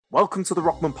Welcome to the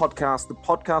Rockman Podcast, the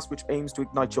podcast which aims to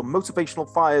ignite your motivational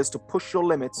fires to push your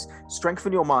limits,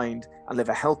 strengthen your mind, and live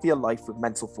a healthier life with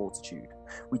mental fortitude.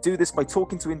 We do this by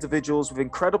talking to individuals with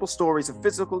incredible stories of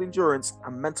physical endurance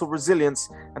and mental resilience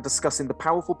and discussing the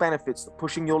powerful benefits that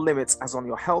pushing your limits has on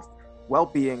your health,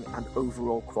 well-being, and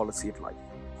overall quality of life.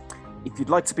 If you'd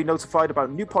like to be notified about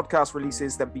new podcast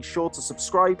releases, then be sure to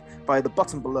subscribe via the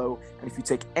button below. And if you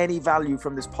take any value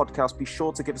from this podcast, be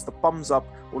sure to give us the thumbs up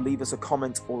or leave us a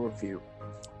comment or review.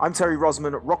 I'm Terry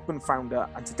Rosman, Rockman founder,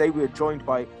 and today we are joined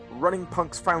by Running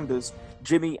Punks founders,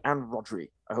 Jimmy and Rodri.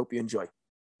 I hope you enjoy.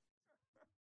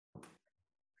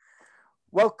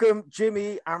 Welcome,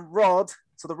 Jimmy and Rod,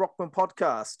 to the Rockman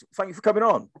Podcast. Thank you for coming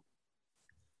on.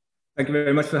 Thank you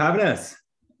very much for having us.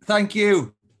 Thank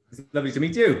you. It's lovely to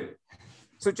meet you.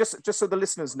 So just so the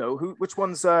listeners know, which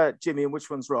one's Jimmy and which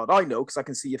one's Rod? I know because I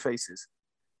can see your faces.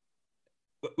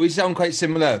 We sound quite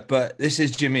similar, but this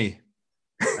is Jimmy.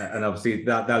 And obviously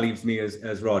that leaves me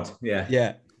as Rod. Yeah.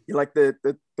 Yeah. You're like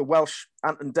the Welsh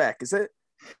Ant and Dec, is it?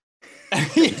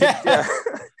 Yeah.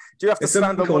 Do you have to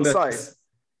stand on one side?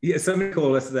 Yeah, somebody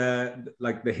called us the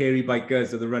hairy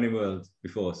bikers of the running world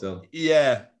before, so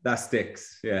yeah, that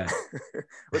sticks. Yeah,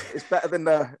 it's better than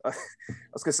I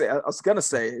was gonna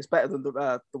say it's better than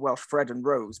the Welsh Fred and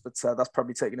Rose, but that's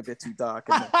probably taking a bit too dark.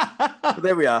 Isn't it? But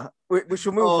there we are. We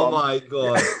shall move on. Oh my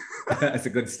god, that's a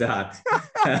good start.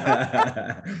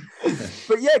 But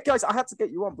yeah, guys, I had to get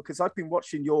you on because I've been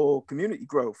watching your community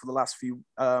grow for the last few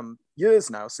years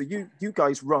now. So you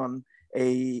guys run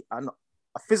a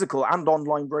physical and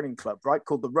online running club, right?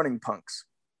 Called the Running Punks.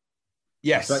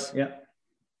 Yes. Right, yeah.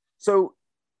 So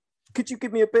could you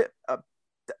give me a bit,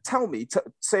 tell me,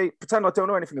 pretend I don't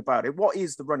know anything about it. What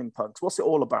is the Running Punks? What's it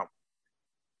all about?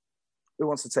 Who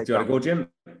wants to take Do you want to go, Jim?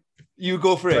 You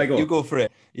go for it. You go for it.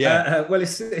 Yeah. Well,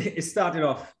 it started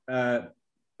off,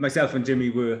 myself and Jimmy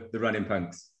were the Running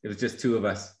Punks. It was just two of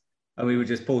us. And we were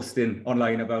just posting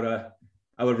online about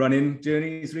our running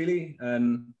journeys, really.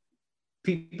 And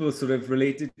people sort of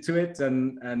related to it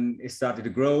and it started to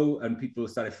grow and people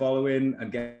started following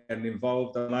and getting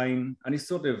involved online. And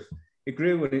it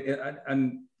grew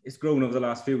and it's grown over the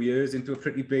last few years into a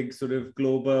pretty big sort of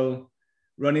global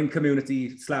running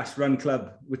community / run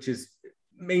club, which is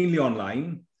mainly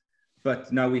online.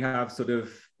 But now we have sort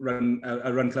of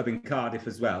a run club in Cardiff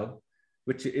as well,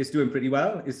 which is doing pretty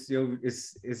well. It's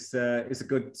a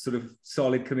good sort of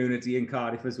solid community in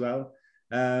Cardiff as well.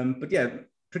 But yeah,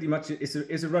 pretty much it's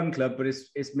a run club, but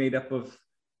it's made up of,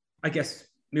 I guess,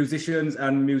 musicians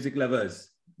and music lovers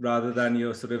rather than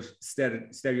your sort of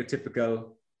stereotypical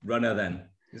runner then.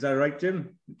 Is that right,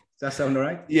 Jim? Does that sound all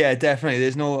right? Yeah, definitely.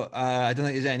 There's no, I don't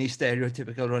think there's any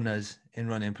stereotypical runners in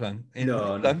Running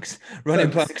Punks. Running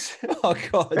Punks. Oh,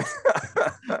 God.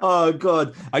 Oh,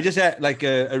 God. I just had like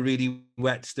a really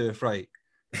wet stir fry.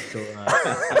 So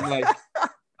I'm like...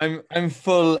 I'm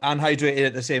full and hydrated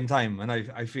at the same time, and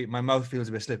I feel my mouth feels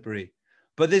a bit slippery.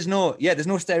 But there's no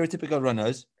stereotypical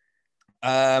runners.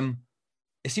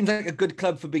 It seems like a good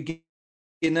club for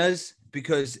beginners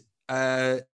because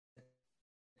I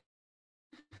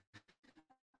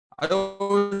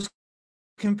always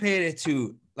compare it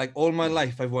to like all my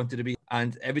life I've wanted to be,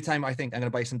 and every time I think I'm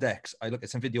going to buy some decks, I look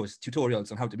at some videos,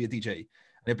 tutorials on how to be a DJ, and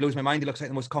it blows my mind. It looks like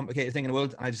the most complicated thing in the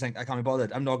world, and I just think I can't be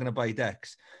bothered. I'm not going to buy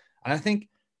decks, and I think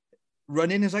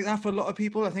running is like that for a lot of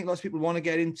people. I think lots of people want to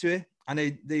get into it and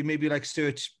they maybe like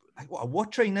search like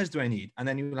what trainers do I need? And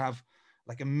then you'll have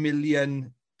like a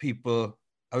million people,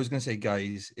 I was going to say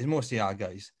guys, it's mostly our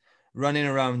guys, running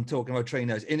around talking about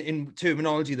trainers in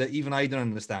terminology that even I don't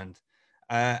understand.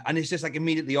 And it's just like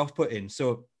immediately off-putting.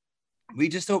 So we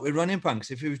just thought with Running Punks,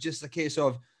 if it was just a case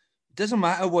of, it doesn't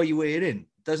matter what you're wearing,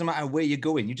 doesn't matter where you're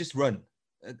going, you just run.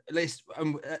 At least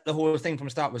the whole thing from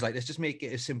the start was like, let's just make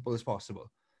it as simple as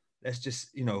possible. Let's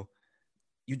just, you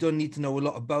don't need to know a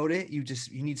lot about it. You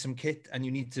need some kit and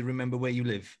you need to remember where you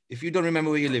live. If you don't remember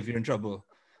where you live, you're in trouble.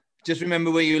 Just remember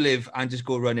where you live and just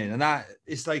go running. And that,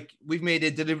 it's like, we've made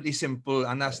it deliberately simple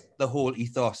and that's the whole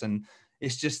ethos. And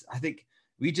it's just, I think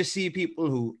we just see people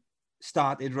who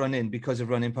started running because of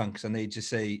Running Punks and they just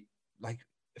say, like,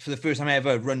 for the first time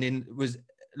ever, running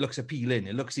looks appealing.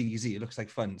 It looks easy. It looks like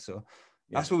fun. So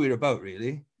that's what we're about,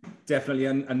 really. Definitely.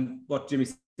 And what Jimmy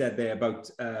said there about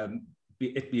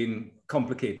it being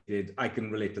complicated, I can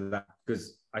relate to that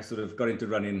because I sort of got into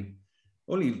running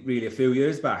only really a few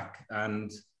years back,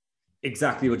 and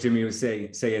exactly what Jimmy was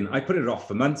saying, I put it off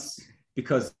for months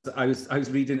because I was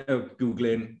reading,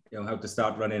 Googling, how to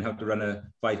start running, how to run a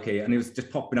 5K, and it was just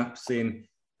popping up saying,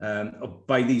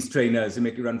 buy these trainers and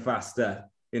make you run faster.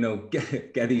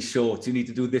 Get these shorts. You need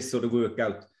to do this sort of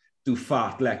workout. Do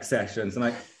fartlek sessions,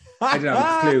 and I didn't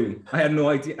have a clue. I had no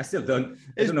idea. I still don't.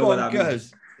 I don't know what that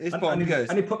means. It's bonkers.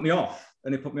 And it put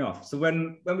me off. So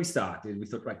when we started, we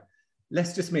thought, right,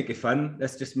 let's just make it fun.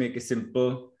 Let's just make it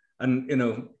simple. And, you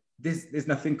know, there's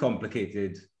nothing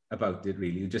complicated about it,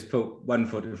 really. You just put one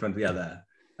foot in front of the other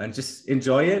and just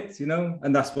enjoy it, you know?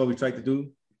 And that's what we try to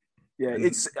do. Yeah,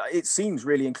 it seems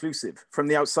really inclusive from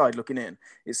the outside looking in.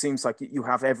 It seems like you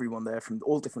have everyone there from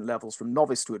all different levels, from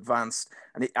novice to advanced.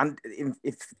 And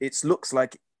if it looks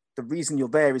like the reason you're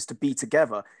there is to be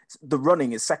together, the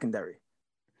running is secondary.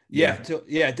 Yeah,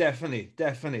 definitely.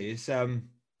 It's I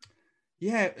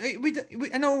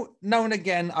know now and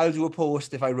again I'll do a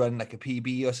post if I run like a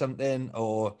PB or something,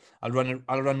 or I'll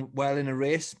run well in a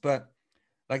race, but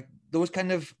like those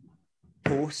kind of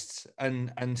posts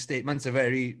and statements are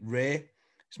very rare.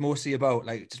 It's mostly about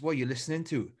like just what you're listening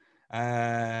to,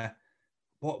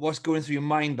 what's going through your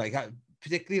mind, like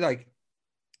particularly like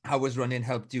how was running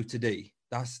helped you today.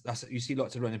 That's you see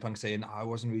lots of running punks saying, I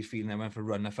wasn't really feeling it, I went for a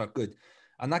run, I felt good.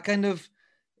 And that kind of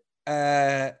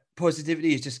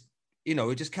positivity is just, you know,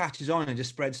 it just catches on and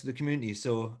just spreads to the community.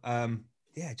 So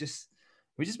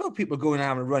we just want people going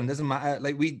out and run. It doesn't matter.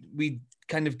 Like we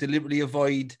kind of deliberately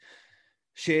avoid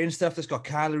sharing stuff that's got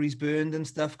calories burned and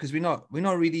stuff, because we're not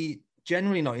really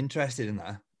generally not interested in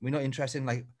that. We're not interested in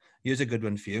like, here's a good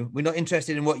one for you. We're not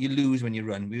interested in what you lose when you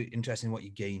run. We're interested in what you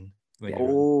gain when you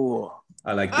run.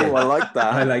 I like it. Oh, I like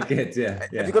that. I like it. Yeah.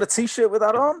 Have you got a t-shirt with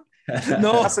that on?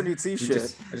 No, that's a new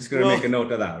t-shirt. I'm just going to make a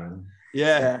note of that.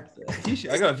 Yeah.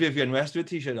 T-shirt. I got a Vivian Westwood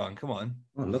t-shirt on. Come on.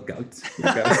 Oh, look out.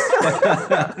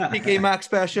 PK Max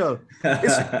special.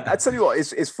 I tell you what,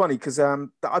 it's funny because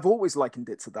I've always likened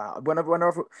it to that.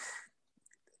 Whenever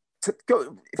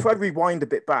if I rewind a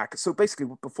bit back, so basically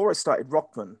before I started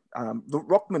Rockman, the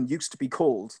Rockman used to be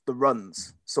called the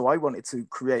Runs. So I wanted to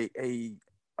create a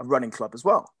running club as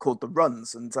well called the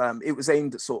Runs, and it was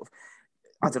aimed at sort of,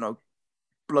 I don't know,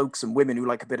 blokes and women who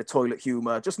like a bit of toilet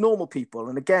humor, just normal people.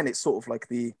 And again, it's sort of like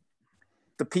the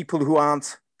people who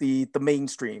aren't the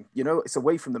mainstream, you know, it's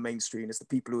away from the mainstream. It's the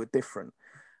people who are different.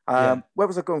 Where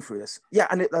was I going through this? Yeah.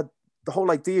 And the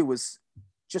whole idea was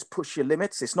just push your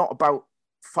limits. It's not about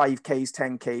 5Ks,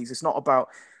 10Ks. It's not about,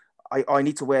 I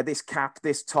need to wear this cap,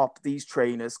 this top, these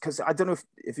trainers. Cause I don't know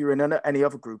if you're in any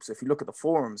other groups, if you look at the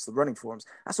forums, the running forums,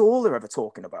 that's all they're ever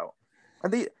talking about.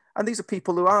 And these are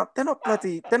people who they're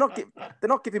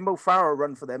not giving Mo Farah a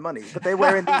run for their money, but they're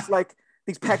wearing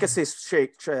these Pegasus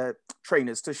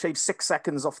trainers to shave 6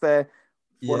 seconds off their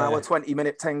 1 hour,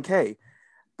 20-minute 10K.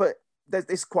 But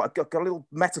there's quite a little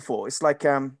metaphor. It's like,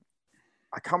 I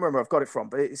can't remember where I've got it from,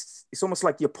 but it's almost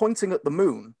like you're pointing at the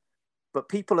moon, but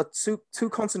people are too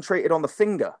concentrated on the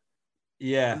finger.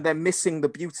 Yeah. And they're missing the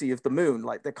beauty of the moon.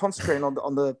 Like they're concentrating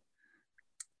on the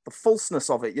falseness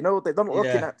of it, you know. They're not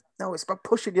looking at, no, it's about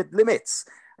pushing your limits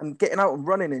and getting out and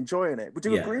running, enjoying it. Would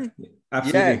you agree?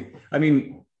 Absolutely. Yeah. I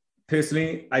mean,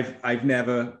 personally, I've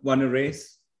never won a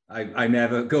race. I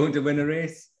never going to win a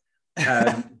race,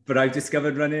 but I've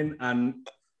discovered running, and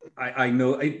I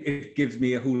know it gives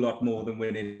me a whole lot more than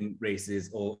winning races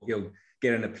or, you know,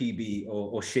 getting a PB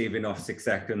or shaving off 6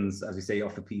 seconds, as we say,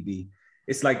 off the PB.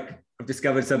 It's like I've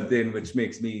discovered something which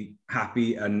makes me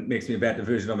happy and makes me a better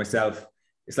version of myself.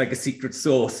 It's like a secret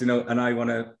sauce, you know,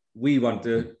 and we want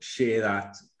to share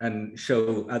that and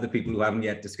show other people who haven't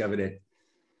yet discovered it.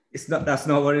 That's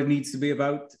not what it needs to be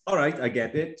about. All right, I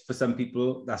get it. For some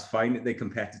people, that's fine. They're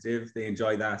competitive. They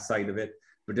enjoy that side of it,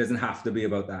 but it doesn't have to be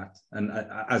about that. And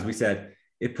as we said,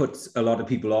 it puts a lot of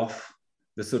people off.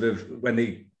 The sort of, when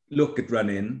they look at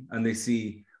running and they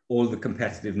see all the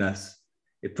competitiveness,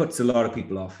 it puts a lot of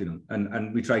people off, you know,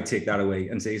 and we try to take that away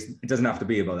and say it doesn't have to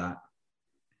be about that.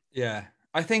 Yeah.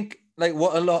 I think like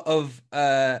what a lot of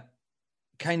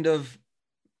kind of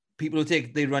people who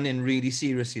take they run in really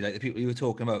seriously, like the people you were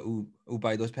talking about who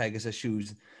buy those Pegasus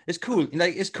shoes, it's cool.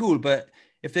 Like it's cool, but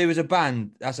if there was a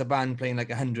band, that's a band playing like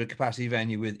 100 capacity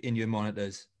venue with in-ear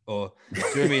monitors, or do you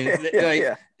know what I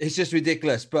mean? It's just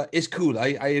ridiculous, but it's cool.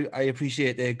 I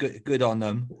appreciate they're good on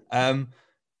them.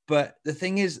 But the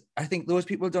thing is, I think those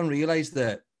people don't realize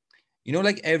that, you know,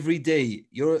 like every day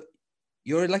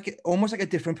you're like almost like a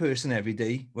different person every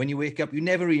day. When you wake up, you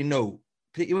never really know.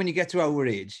 Particularly when you get to our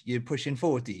age, you're pushing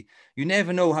 40. You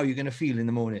never know how you're going to feel in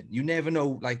the morning. You never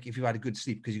know, like, if you've had a good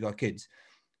sleep because you got kids.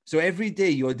 So every day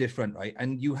you're different, right?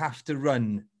 And you have to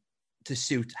run to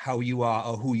suit how you are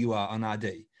or who you are on that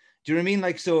day. Do you know what I mean?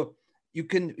 Like, so you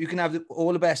can have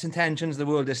all the best intentions in the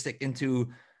world of sticking to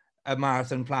a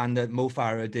marathon plan that Mo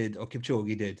Farah did or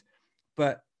Kipchoge did.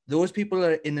 But those people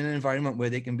are in an environment where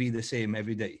they can be the same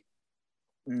every day.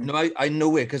 No, I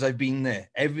know it because I've been there.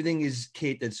 Everything is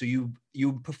catered, so you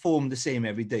perform the same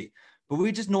every day. but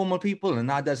we're just normal people and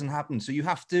that doesn't happen. So you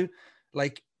have to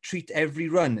like treat every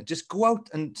run, just go out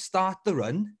and start the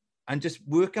run and just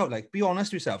work out, like, be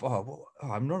honest with yourself.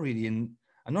 I'm not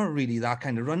really that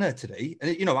kind of runner today.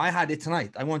 And, you know, I had it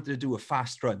tonight. I wanted to do a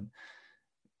fast run.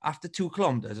 After 2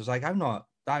 kilometers, I was like,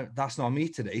 that's not me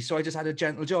today. So I just had a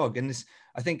gentle jog. And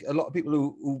I think a lot of people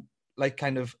who like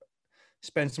kind of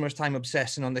spend so much time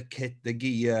obsessing on the kit, the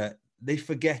gear, they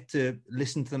forget to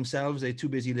listen to themselves. They're too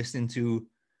busy listening to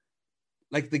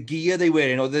like the gear they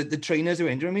wearing or the trainers they're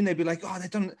wearing. Do you know what I mean? They'd be like,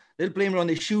 they'll blame it on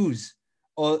their shoes,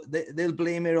 or they'll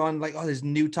blame it on like, this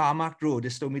new tarmac road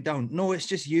has slowed me down. No, it's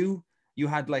just you. You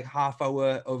had like half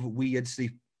hour of weird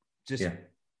sleep. Just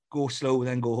go slow,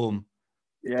 then go home.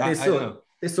 Yeah,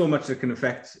 there's so much that can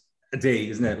affect a day,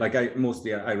 isn't it? Like I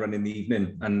run in the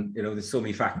evening, and you know, there's so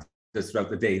many factors throughout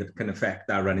the day that can affect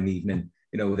that run in the evening.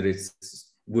 You know, whether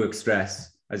it's work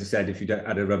stress, as you said, if you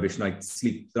had a rubbish night's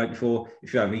sleep the night before,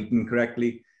 if you haven't eaten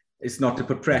correctly. It's not to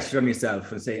put pressure on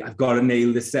yourself and say, I've got to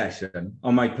nail this session.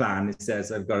 On my plan, it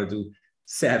says I've got to do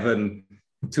 7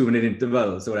 2-minute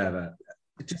intervals or whatever.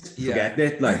 Just forget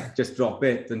it, like just drop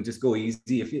it and just go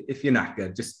easy. If you're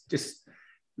knackered, just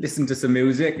listen to some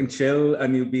music and chill,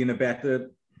 and you'll be in a better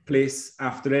place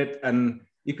after it. And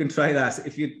you can try that.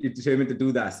 If you're determined to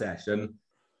do that session,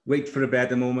 wait for a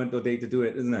better moment or day to do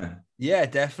it, isn't it? Yeah,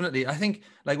 definitely. I think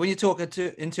like when you talk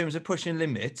in terms of pushing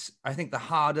limits, I think the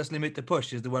hardest limit to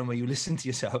push is the one where you listen to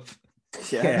yourself.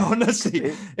 Yeah.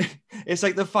 Honestly, it's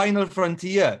like the final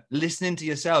frontier. Listening to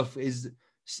yourself is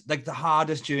like the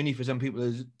hardest journey for some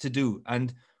people to do.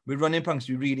 And with Running Punks,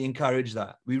 we really encourage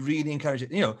that. We really encourage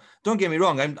it. You know, don't get me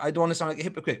wrong. I don't want to sound like a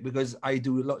hypocrite because I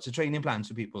do lots of training plans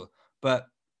for people, but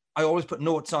I always put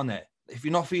notes on there. If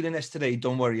you're not feeling this today,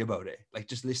 don't worry about it. Like,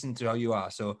 just listen to how you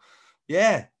are. So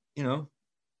yeah, you know,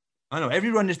 I know every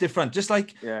run is different. Just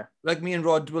like me and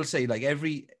Rod will say, like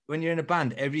when you're in a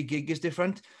band, every gig is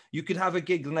different. You could have a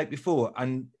gig the night before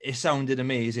and it sounded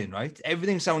amazing, right?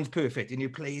 Everything sounds perfect. And you're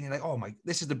playing, you're like, oh my,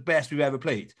 this is the best we've ever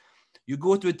played. You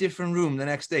go to a different room the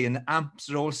next day and the amps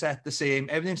are all set the same.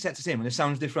 Everything's set the same and it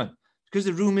sounds different because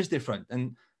the room is different.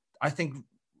 And I think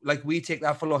like we take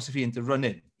that philosophy into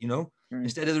running, you know,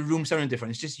 instead of the room sounding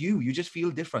different, it's just you just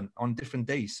feel different on different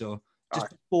days. So just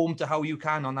perform to how you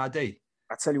can on that day.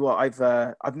 I tell you what,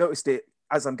 I've noticed it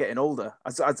as I'm getting older.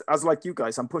 As like you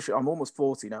guys, I'm almost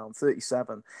 40 now. I'm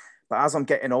 37, but as I'm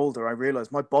getting older, I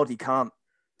realize my body can't.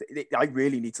 I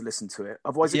really need to listen to it.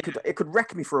 Otherwise, it could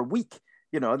wreck me for a week.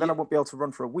 You know, and then I won't be able to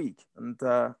run for a week. And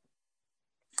talk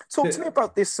to me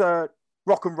about this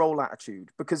rock and roll attitude,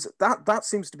 because that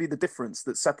seems to be the difference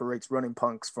that separates Running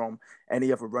Punks from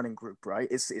any other running group, right?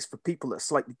 It's for people that are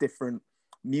slightly different,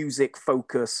 music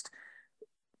focused.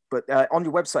 But on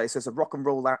your website, it says a rock and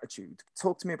roll attitude.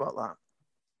 Talk to me about that.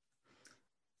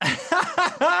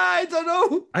 I don't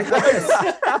know.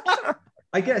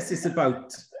 I guess it's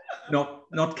about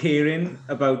not caring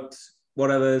about what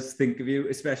others think of you,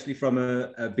 especially from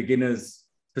a beginner's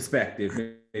perspective.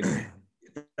 Maybe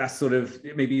that's sort of,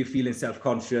 maybe you're feeling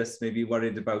self-conscious, maybe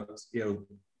worried about, you know,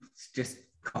 just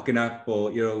cocking up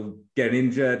or, you know, getting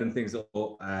injured and things,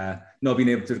 or not being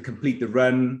able to complete the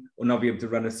run or not being able to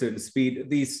run a certain speed.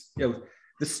 These, you know,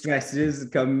 the stresses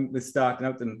that come with starting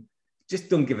out, and just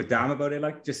don't give a damn about it.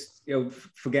 Like, just, you know,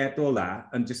 forget all that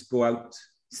and just go out,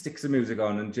 stick some music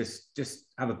on and just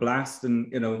have a blast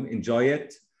and, you know, enjoy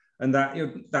it. And that, you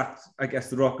know, that, I guess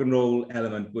the rock and roll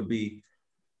element would be,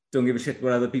 don't give a shit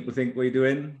what other people think what you're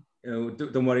doing. You know,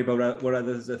 don't worry about what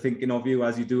others are thinking of you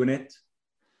as you're doing it.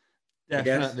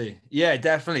 Definitely. Yeah,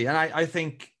 definitely. And I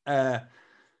think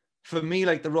for me,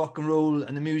 like the rock and roll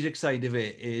and the music side of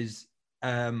it is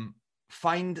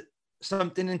find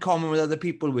something in common with other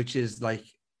people, which is like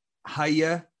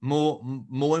higher,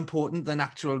 more important than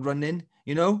actual running,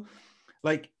 you know?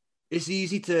 Like, it's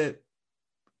easy to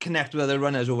connect with other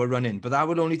runners over running, but that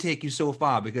will only take you so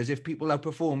far, because if people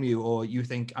outperform you or you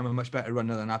think I'm a much better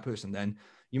runner than that person, then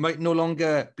you might no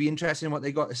longer be interested in what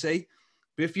they got to say.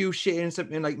 But if you're sharing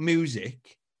something like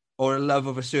music or a love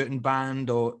of a certain band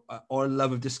or a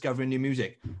love of discovering new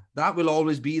music, that will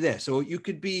always be there. So you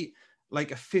could be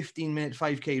like a 15-minute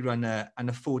 5K runner and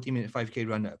a 40-minute 5K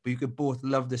runner, but you could both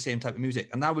love the same type of music,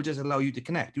 and that will just allow you to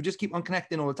connect. You just keep on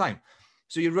connecting all the time.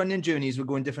 So your running journeys will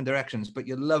go in different directions, but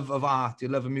your love of art,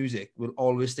 your love of music will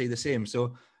always stay the same.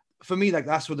 So for me, like,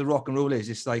 that's what the rock and roll is.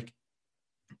 It's like,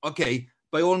 okay,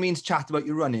 by all means chat about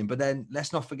your running, but then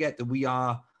let's not forget that we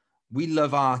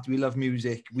love art, we love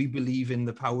music, we believe in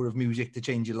the power of music to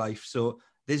change your life. So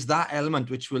there's that element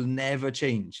which will never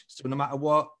change. So no matter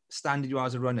what standard you are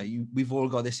as a runner, we've all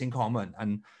got this in common.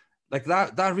 And like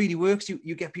that really works.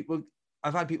 You get people,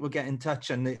 I've had people get in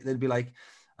touch and they'll be like,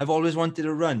 I've always wanted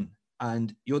to run,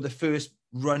 and you're the first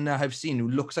runner I've seen who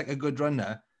looks like a good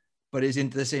runner, but is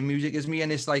into the same music as me.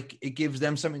 And it's like, it gives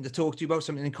them something to talk to you about,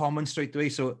 something in common straight away.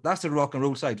 So that's the rock and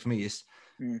roll side for me. Is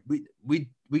we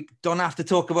don't have to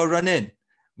talk about running.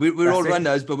 We're all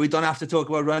runners, but we don't have to talk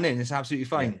about running. It's absolutely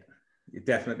fine. Yeah,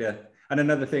 definitely. Yeah. And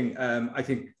another thing, I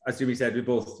think, as Jimmy said, we're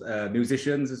both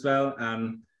musicians as well.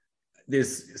 And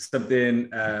there's something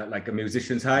like a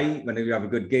musician's high when you have a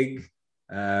good gig,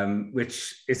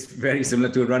 which is very similar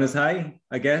to a runner's high,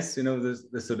 I guess. You know, there's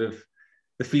the sort of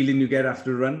the feeling you get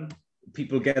after a run.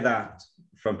 People get that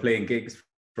from playing gigs,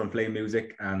 from playing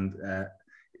music, and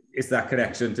it's that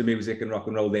connection to music and rock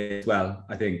and roll there as well,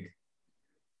 I think.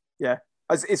 Yeah,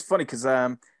 it's funny because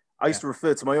I used to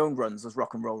refer to my own runs as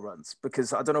rock and roll runs,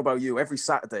 because I don't know about you, every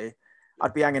Saturday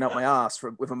I'd be hanging out my ass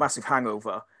with a massive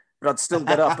hangover, but I'd still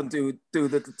get up and do a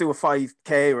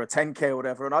 5K or a 10K or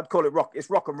whatever, and I'd call it rock. It's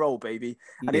rock and roll, baby.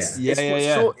 And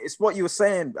it's what you were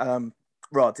saying,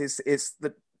 Rod. It's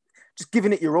the just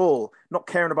giving it your all, not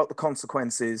caring about the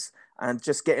consequences, and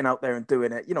just getting out there and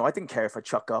doing it. You know, I didn't care if I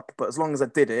chuck up, but as long as I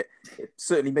did it, it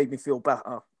certainly made me feel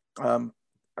better. And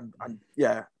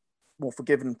yeah, more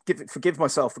forgive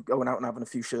myself for going out and having a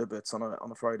few sherbets on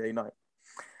a Friday night.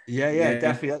 Yeah,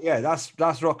 definitely. Yeah,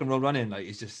 that's rock and roll running. Like,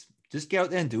 it's just get out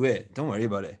there and do it. Don't worry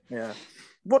about it. Yeah.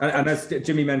 And as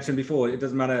Jimmy mentioned before, it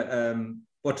doesn't matter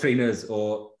what trainers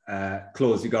or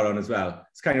clothes you got on as well.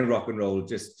 It's kind of rock and roll,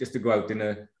 just to go out in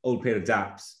an old pair of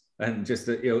Daps and just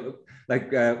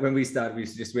like when we started, we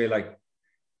used to just wear like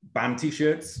band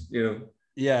t-shirts, you know.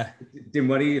 Yeah. Didn't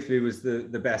worry if it was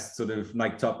the best sort of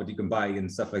Nike top that you can buy and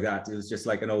stuff like that. It was just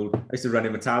like I used to run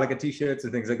in Metallica t-shirts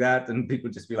and things like that, and people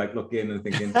just be like looking and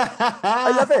thinking.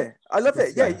 I love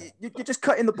it. Yeah, you're just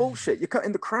cutting the bullshit. You're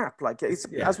cutting the crap. Like, as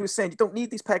we were saying, you don't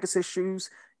need these Pegasus shoes.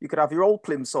 You could have your old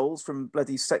plimsolls from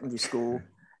bloody secondary school.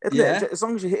 As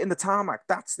long as you're hitting the tarmac,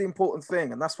 that's the important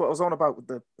thing. And that's what I was on about with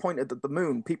the point at the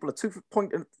moon. People are too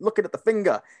looking at the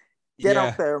finger. Get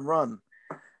out there and run.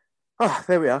 Oh,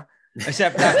 there we are.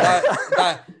 Except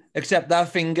that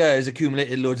finger has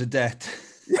accumulated loads of debt.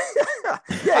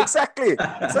 Yeah, exactly.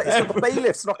 It's like the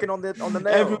bailiffs knocking on the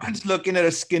nail. Everyone's looking at a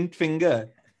skint finger.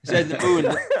 Said the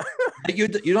moon.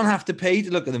 You don't have to pay to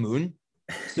look at the moon,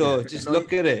 so just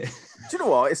look at it. Do you know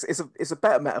what? It's a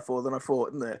better metaphor than I thought,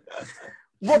 isn't it?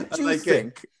 What do you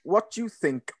think? What do you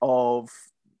think of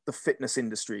the fitness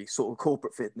industry, sort of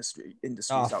corporate fitness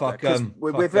industries out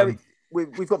there?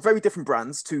 We've got very different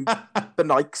brands to the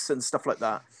Nikes and stuff like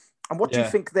that. And what do you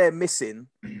think they're missing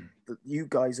that you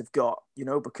guys have got? You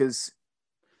know, because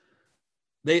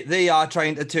they are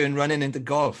trying to turn running into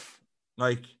golf.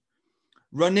 Like,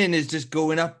 running is just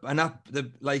going up and up.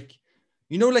 Like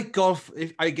golf.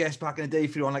 I guess back in the day,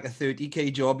 if you're on like a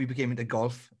 30K job, you became into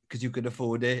golf because you could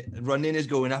afford it. Running is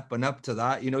going up and up to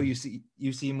that. You know, you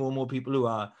see more and more people who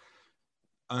are,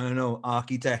 I don't know,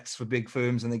 architects for big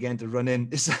firms, and they get into running.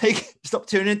 It's like, stop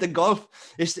turning into golf.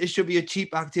 It should be a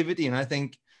cheap activity. And I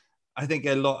think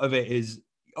a lot of it is,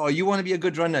 you want to be a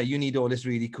good runner, you need all this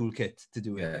really cool kit to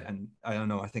do it. Yeah. And I don't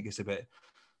know, I think it's a bit,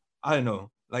 I don't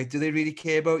know, like, do they really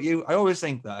care about you? I always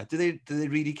think that. Do they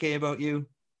really care about you?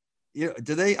 Do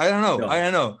they? I don't know. No. I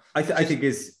don't know. I think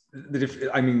is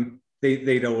I mean,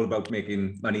 they're all about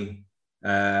making money,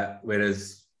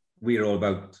 whereas we're all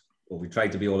about, or we try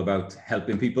to be all about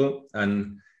helping people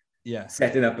and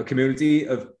setting up a community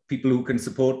of people who can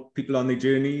support people on their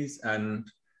journeys, and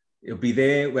it'll be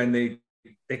there when they're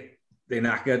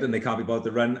knackered and they can't be bothered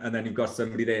to run, and then you've got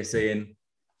somebody there saying,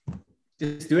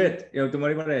 just do it, don't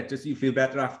worry about it, just you feel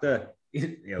better after.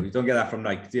 You don't get that from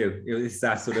Nike, do you? It's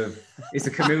that sort of, it's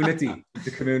a community. It's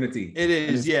a community. It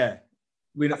is, yeah.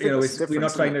 We're not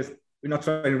trying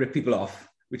to rip people off.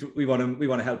 We want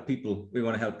to help people. We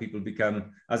want to help people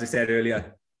become, as I said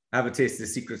earlier, have a taste of the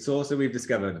secret sauce that we've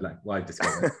discovered. Like, well, I've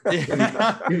discovered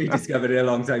it. You discovered it a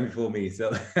long time before me.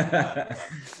 So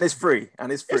it's free,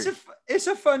 and it's free. It's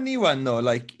a funny one though.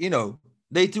 Like,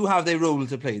 they do have their role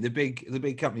to play. The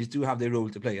big companies do have their role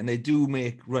to play, and they do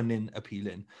make running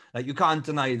appealing. Like, you can't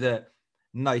deny that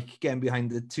Nike getting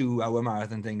behind the 2-hour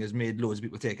marathon thing has made loads of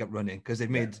people take up running, because they've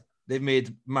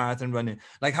made marathon running,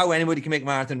 like, how anybody can make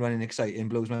marathon running exciting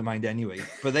blows my mind anyway.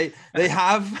 But they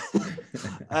have,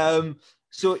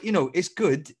 so it's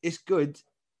good. It's good.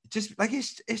 Just like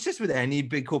it's just with any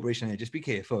big corporation here. Just be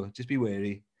careful. Just be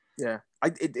wary. Yeah,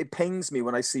 it pains me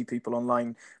when I see people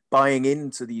online buying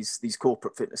into these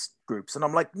corporate fitness groups, and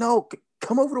I'm like, no,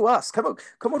 come over to us. Come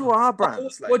over to our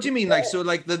brands. What do you mean? Like, so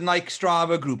like the Nike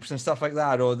Strava groups and stuff like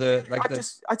that, or the like?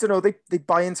 I don't know. They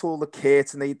buy into all the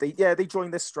kit, and they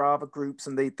join their Strava groups,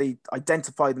 and they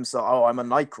identify themselves. Oh, I'm a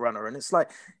Nike runner, and it's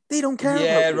like they don't care.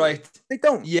 Yeah, about right. They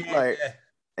don't. Yeah. Like,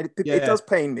 it does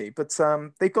pain me, but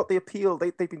they've got the appeal.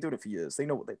 They've been doing it for years. They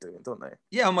know what they're doing, don't they?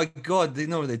 Yeah. Oh my God, they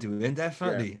know what they're doing.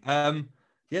 Definitely.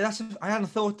 Yeah, I hadn't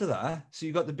thought of that. So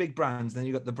you got the big brands, then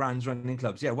you got the brands running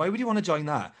clubs. Yeah, why would you want to join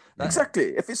that?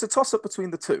 Exactly. If it's a toss up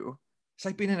between the two, it's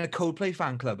like being in a Coldplay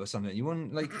fan club or something. You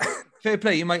wouldn't like fair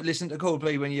play. You might listen to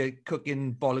Coldplay when you're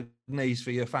cooking bolognese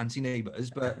for your fancy neighbours,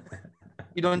 but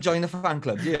you don't join the fan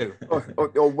club, do you?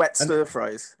 Or wet stir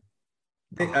fries.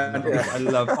 I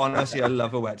love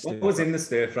a wet stir. What was in the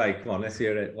stir fry? Come on, let's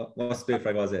hear it. What stir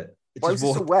fry was it? Why was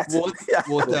it so wet?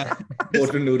 Water.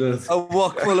 Water noodles. A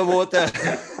wok full of water.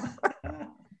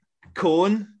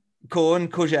 corn,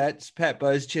 courgettes,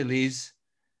 peppers, chilies,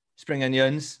 spring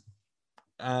onions,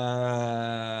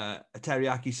 a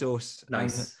teriyaki sauce.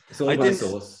 Nice. It's all about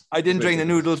sauce. I didn't drain the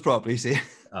noodles properly, see.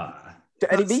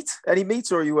 Any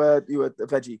meat, or are you a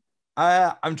veggie?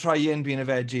 I'm trying being a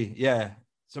veggie, yeah.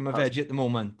 So I'm a veggie at the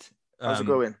moment. How's it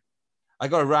going? I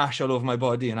got a rash all over my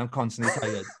body and I'm constantly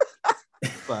tired.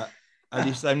 But at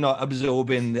least I'm not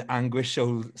absorbing the anguish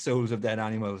souls of dead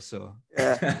animals. So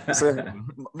yeah, so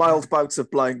mild bouts of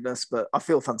blindness, but I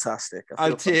feel fantastic.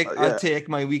 I'll take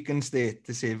my weakened state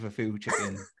to save a few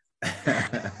chicken.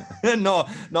 No,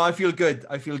 I feel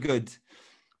good.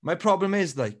 My problem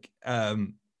is like,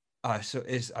 so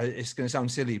it's going to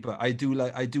sound silly, but I do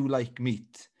like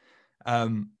meat.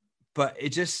 But it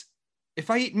just, if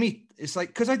I eat meat, it's like,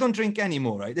 because I don't drink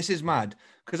anymore, right? This is mad.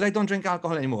 Because I don't drink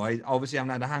alcohol anymore. I obviously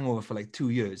haven't had a hangover for like 2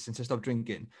 years since I stopped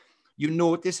drinking. You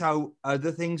notice how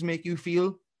other things make you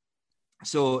feel.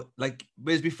 So like,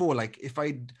 whereas before, like if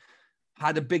I'd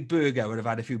had a big burger, I would have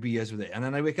had a few beers with it. And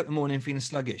then I wake up in the morning feeling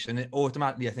sluggish. And it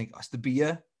automatically, I think, that's the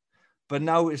beer. But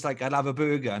now it's like, I'll have a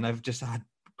burger and I've just had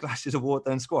glasses of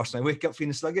water and squash. And I wake up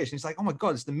feeling sluggish. And it's like, oh my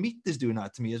God, it's the meat that's doing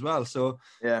that to me as well. So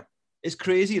yeah. It's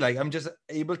crazy. Like I'm just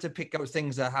able to pick out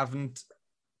things that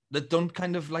don't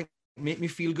kind of like make me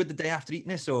feel good the day after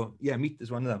eating it. So yeah, meat is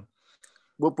one of them.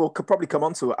 We'll could probably come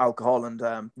on to alcohol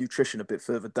and nutrition a bit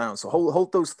further down. So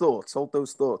hold those thoughts.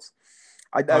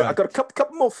 I got a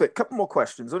couple more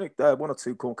questions, only one or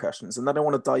two core questions, and then I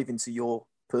want to dive into your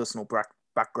personal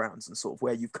backgrounds and sort of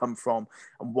where you've come from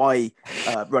and why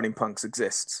Running Punks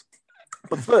exists.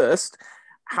 But first,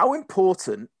 how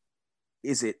important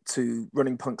is it to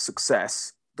Running Punk's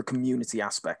success, the community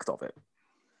aspect of it?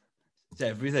 It's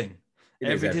everything.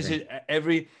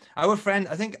 Our friend,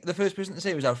 I think the first person to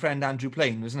say was our friend Andrew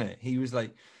Plain, wasn't it? He was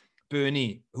like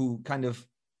Bernie, who kind of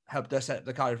helped us at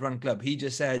the Cardiff Run Club. He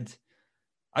just said,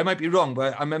 I might be wrong,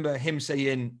 but I remember him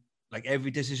saying, like,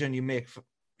 every decision you make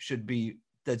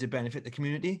does it benefit the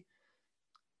community?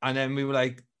 And then we were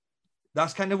like,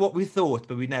 that's kind of what we thought,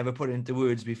 but we never put it into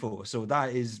words before. So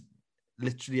that is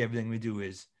literally everything we do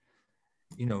is,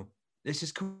 this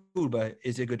is cool, but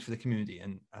is it good for the community?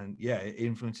 And yeah, it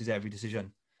influences every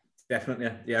decision. Definitely.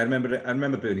 Yeah, I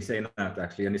remember Bernie saying that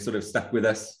actually, and it sort of stuck with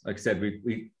us. Like I said,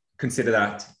 we consider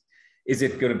that. Is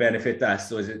it going to benefit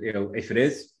us? Or is it, if it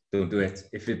is, don't do it.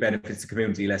 If it benefits the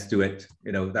community, let's do it.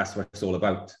 That's what it's all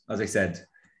about. As I said,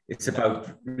 it's about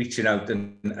reaching out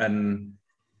and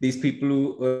these people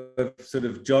who have sort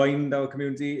of joined our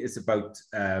community, it's about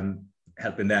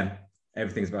helping them.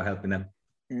 Everything's about helping them.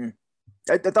 Mm.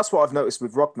 That's what I've noticed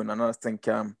with Ruckman, and I think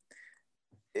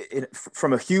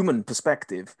from a human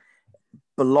perspective,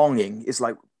 belonging is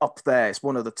like up there. It's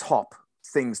one of the top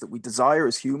things that we desire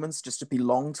as humans, just to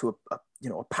belong to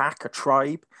a pack, a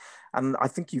tribe. And I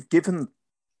think you've given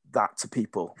that to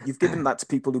people. You've given that to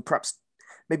people who perhaps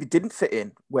maybe didn't fit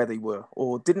in where they were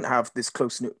or didn't have this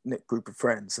close-knit group of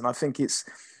friends. And I think it's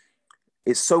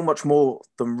so much more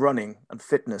than running and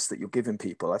fitness that you're giving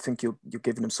people. I think you're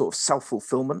giving them sort of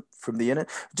self-fulfillment from the inner.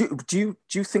 Do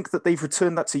you think that they've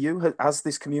returned that to you? Has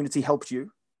this community helped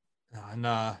you?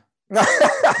 Nah. Not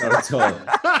at all.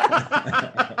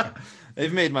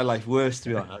 They've made my life worse, to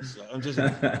be honest. I'm just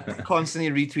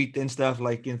constantly retweeting stuff,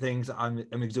 liking things. I'm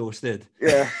exhausted.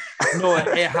 Yeah. No,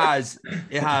 it has.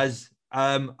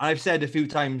 I've said a few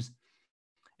times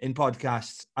in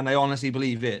podcasts, and I honestly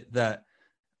believe it, that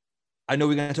I know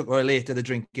we're going to talk about it later, the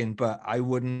drinking, but I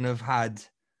wouldn't have had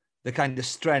the kind of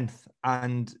strength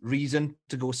and reason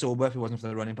to go sober if it wasn't for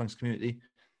the Running Punks community.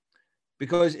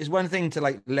 Because it's one thing to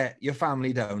like let your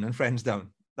family down and friends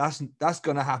down. That's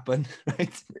going to happen,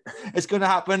 right? It's going to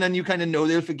happen, and you kind of know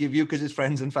they'll forgive you because it's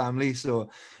friends and family. So,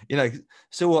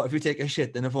 so what if you take a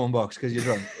shit in a phone box because you're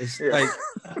drunk? It's like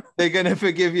they're going to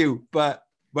forgive you. But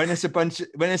when it's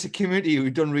a community who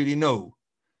don't really know,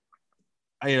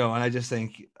 and I just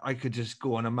think I could just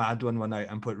go on a mad one night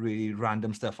and put really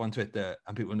random stuff on Twitter,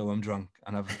 and people know I'm drunk,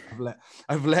 and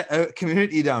I've let a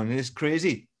community down, and it's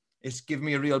crazy. It's given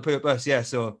me a real purpose, yeah.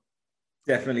 So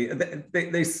definitely,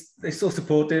 they're so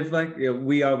supportive. Like,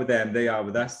 we are with them, they are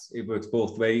with us. It works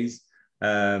both ways,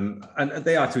 and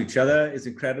they are to each other. It's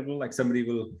incredible. Like, somebody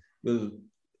will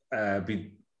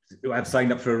have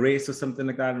signed up for a race or something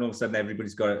like that, and all of a sudden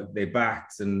everybody's got their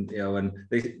backs, and and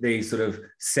they sort of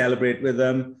celebrate with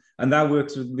them, and that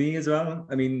works with me as well.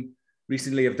 I mean,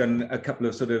 recently I've done a couple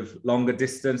of sort of longer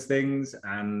distance things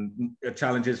and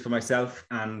challenges for myself,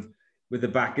 and with the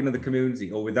backing of the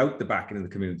community, or without the backing of the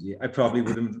community, I probably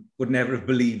would never have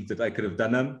believed that I could have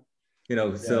done them.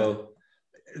 So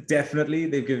definitely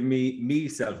they've given me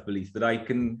self-belief that I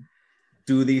can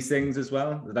do these things as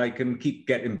well, that I can keep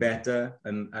getting better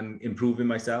and improving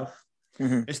myself.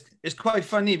 Mm-hmm. It's quite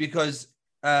funny because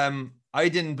I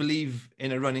didn't believe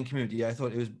in a running community. I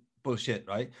thought it was bullshit,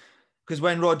 right? Because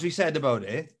when Rodri said about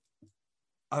it,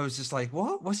 I was just like,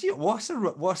 what?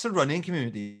 What's a running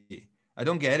community? I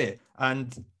don't get it.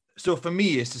 And so for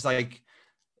me, it's just like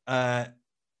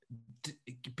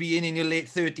being in your late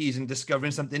 30s and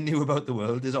discovering something new about the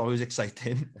world is always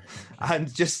exciting. And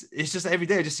it's just every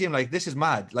day I just see him like, this is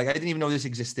mad. Like, I didn't even know this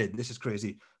existed. This is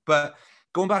crazy. But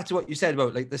going back to what you said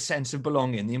about like the sense of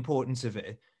belonging, the importance of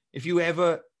it, if you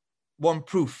ever want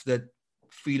proof that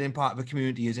feeling part of a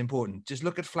community is important, just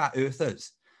look at flat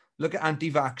earthers. Look at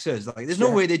anti-vaxxers. Like, there's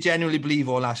no way they genuinely believe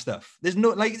all that stuff. There's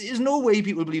no way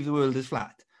people believe the world is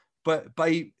flat. But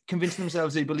by convincing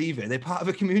themselves they believe it, they're part of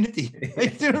a community.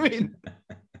 Like, do you know what I mean?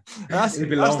 That's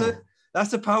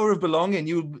the power of belonging.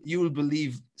 You will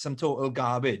believe some total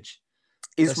garbage.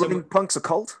 Is running punks a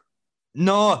cult?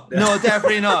 No,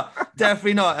 definitely not.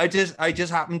 Definitely not. I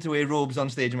just happen to wear robes on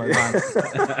stage in my band.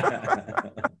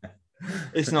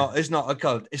 It's not a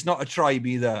cult. It's not a tribe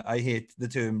either. I hate the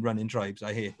term running tribes.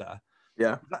 I hate that.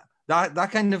 Yeah.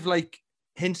 That kind of like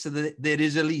hints that there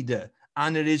is a leader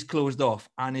and it is closed off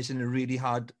and it's in a really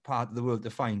hard part of the world to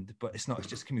find, but it's not. It's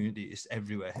just community. It's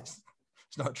everywhere. It's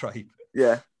not a tribe.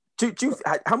 Yeah.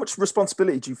 How much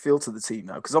responsibility do you feel to the team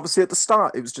now? Because obviously at the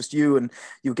start it was just you and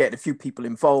you were getting a few people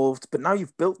involved, but now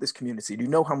you've built this community and you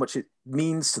know how much it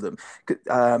means to them.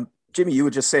 Jimmy, you were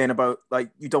just saying about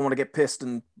like you don't want to get pissed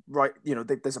and write,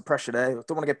 there's a pressure there. I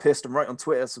don't want to get pissed and write on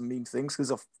Twitter some mean things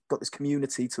because I've got this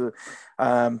community to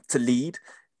lead.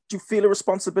 Do you feel a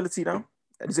responsibility now?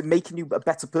 And is it making you a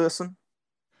better person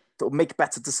to make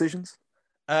better decisions?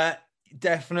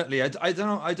 Definitely. I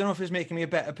don't know if it's making me a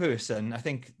better person. I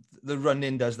think the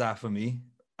running does that for me.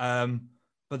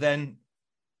 But then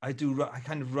I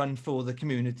kind of run for the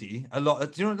community a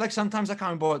lot. Like sometimes I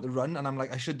can't bother to run and I'm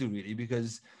like, I should do really,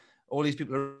 because all these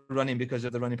people are running because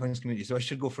of the Running Punks community. So I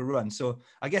should go for a run. So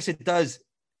I guess it does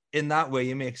in that way.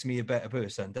 It makes me a better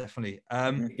person. Definitely.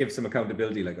 It gives some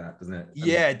accountability like that, doesn't it?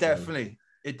 Yeah, definitely.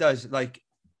 It does. Like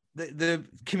the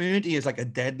community is like a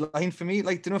deadline for me.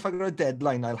 Like, if I got a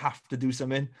deadline, I'll have to do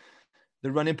something.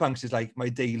 The Running Punks is like my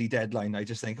daily deadline. I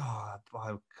just think, oh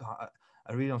God,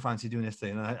 I really don't fancy doing this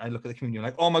thing. And I look at the community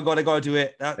like, oh my God, I got to do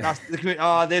it. That's the community.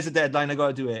 Oh, there's a deadline. I got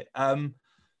to do it.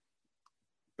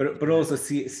 But also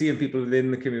seeing people within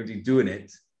the community doing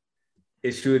it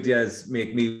sure does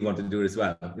make me want to do it as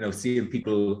well. Seeing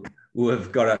people who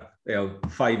have got up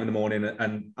 5 a.m.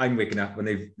 and I'm waking up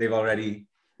and they're already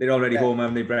home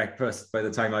having their breakfast by the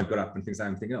time I've got up and things.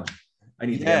 I'm thinking, oh, I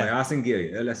need to get my ass in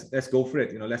gear. Let's go for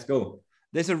it. Let's go.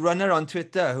 There's a runner on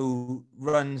Twitter who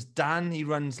runs, Dan. He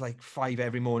runs like 5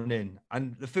 every morning.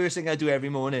 And the first thing I do every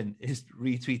morning is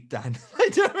retweet Dan.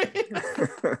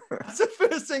 That's the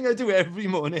first thing I do every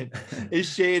morning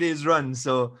is share his run.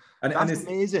 So that's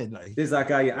amazing. Like, there's that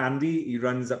guy, Andy. He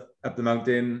runs up the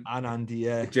mountain. And Andy,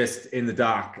 yeah. Just in the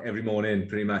dark every morning,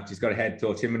 pretty much. He's got a head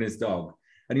torch, him and his dog.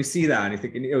 And you see that and you're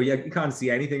thinking, you can't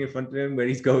see anything in front of him where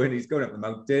he's going. He's going up the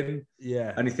mountain.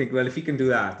 Yeah. And you think, well, if he can do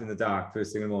that in the dark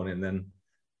first thing in the morning, then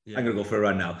I'm going to go for a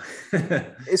run now.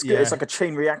 It's good. Yeah. It's like a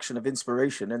chain reaction of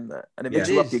inspiration, isn't it? And it makes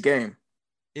you up your game.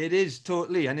 It is,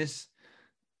 totally. And it's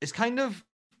kind of,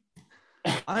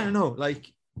 I don't know,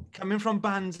 like coming from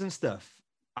bands and stuff,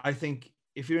 I think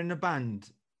if you're in a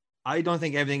band, I don't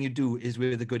think everything you do is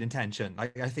with a good intention.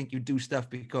 Like, I think you do stuff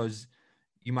because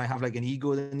you might have like an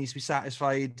ego that needs to be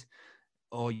satisfied,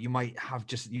 or you might have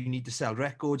you need to sell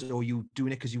records, or you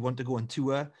doing it because you want to go on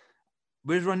tour.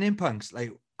 With Running Punks,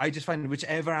 like, I just find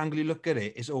whichever angle you look at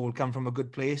it, it's all come from a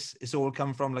good place. It's all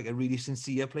come from like a really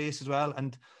sincere place as well.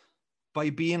 And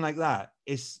by being like that,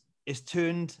 it's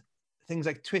turned things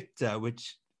like Twitter,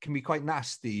 which can be quite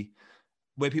nasty,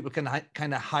 where people can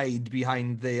kind of hide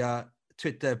behind their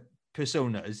Twitter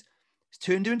personas, it's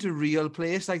turned into a real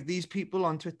place. Like these people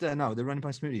on Twitter now, the Running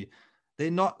Punks community, they're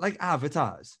not like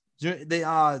avatars. They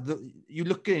are, you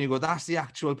look in and you go, that's the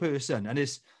actual person. And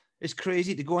it's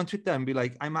crazy to go on Twitter and be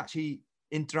like, I'm actually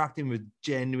interacting with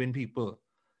genuine people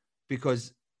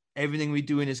because everything we're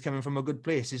doing is coming from a good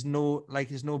place. There's no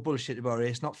bullshit about it.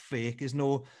 It's not fake. There's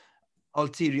no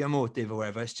ulterior motive or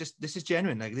whatever. It's just, this is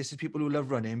genuine. Like this is people who love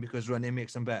running because running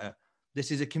makes them better. This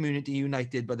is a community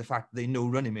united by the fact that they know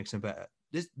running makes them better.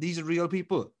 These are real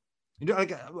people. You know,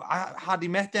 like I hardly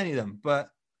met any of them,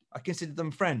 but I consider them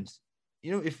friends.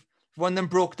 You know, if one of them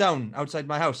broke down outside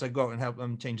my house, I'd go out and help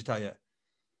them change a tire.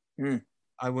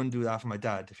 I wouldn't do that for my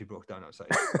dad if he broke down outside.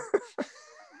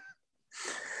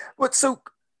 But so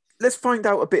let's find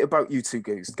out a bit about you two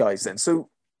guys then. So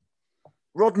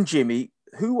Rod and Jimmy,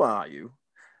 who are you?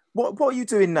 What are you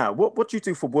doing now? What do you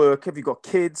do for work? Have you got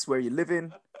kids? Where are you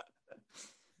living?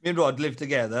 Me and Rod live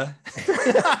together.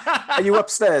 Are you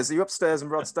upstairs? Are you upstairs and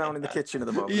Rod's down in the kitchen at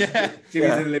the moment? Yeah.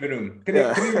 Jimmy's in the living room. Can you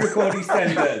record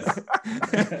EastEnders?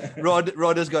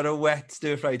 Rod has got a wet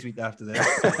stir fry tweet after this.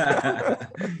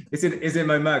 It's in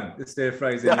my mug. The stir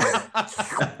fries in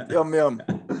there. Yum yum.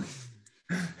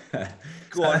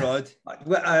 Go on, Rod.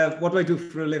 What do I do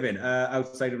for a living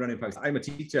outside of Running Punks? I'm a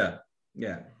teacher.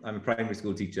 Yeah, I'm a primary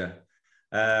school teacher.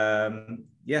 I've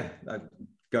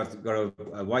got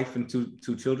a wife and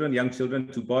two children, young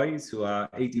children, 2 boys who are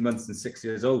 18 months and 6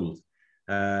 years old.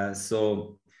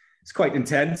 So it's quite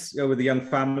intense, with a young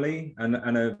family,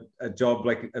 and a job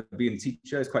like being a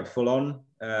teacher is quite full on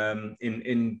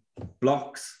in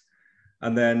blocks.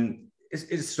 And then it's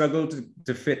a struggle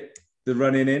to fit the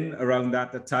running in around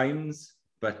that at times.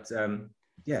 But I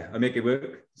make it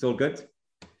work. It's all good.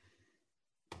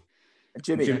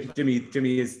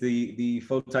 Jimmy is the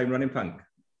full-time running punk.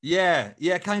 Yeah,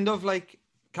 kind of a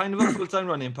full-time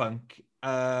running punk.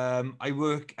 I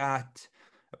work at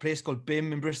a place called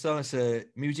BIM in Bristol. It's a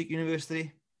music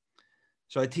university.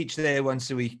 So I teach there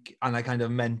once a week, and I kind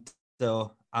of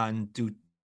mentor and do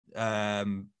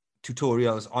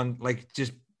tutorials on like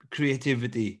just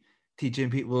creativity, teaching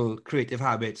people creative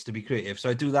habits to be creative. So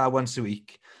I do that once a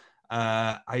week.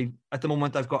 At the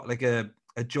moment I've got like a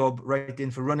job writing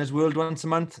for Runner's World once a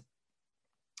month.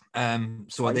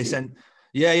 So they send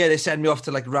me off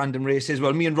to like random races.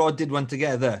 Well, me and Rod did one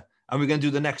together, and we're going to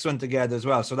do the next one together as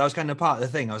well. So that was kind of part of the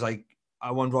thing. I was like,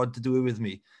 I want Rod to do it with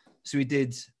me. So we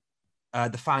did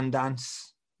the fan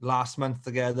dance last month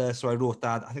together. So I wrote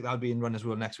that. I think that'll be in Runner's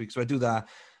World next week. So I do that.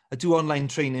 I do online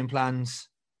training plans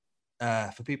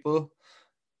for people,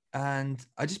 and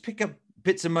I just pick up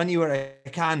bits of money where I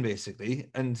can, basically.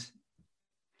 And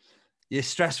it's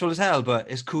stressful as hell,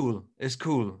 but it's cool. It's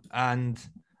cool. And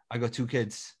I got 2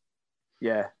 kids.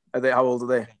 Yeah. How old are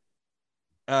they?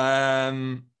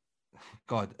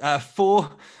 4.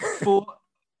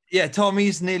 Yeah,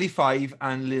 Tommy's nearly 5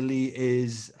 and Lily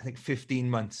is, I think, 15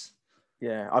 months.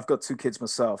 Yeah, I've got 2 kids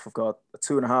myself. I've got a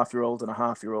 2.5-year-old and a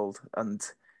 1/2-year-old, and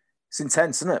it's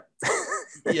intense, isn't it?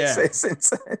 Yeah, it's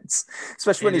intense,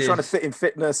 especially when you're trying to fit in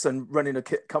fitness and running a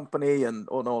company and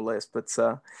all this. But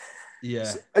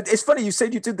yeah, it's funny you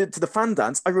said you did the fan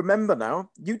dance. I remember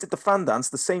now. You did the fan dance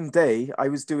the same day I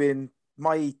was doing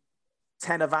my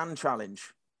 10 van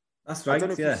challenge. That's right. I don't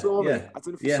know if you saw me. I don't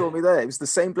know if you saw me there. It was the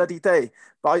same bloody day.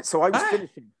 But I was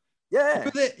finishing. Yeah.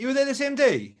 You were there the same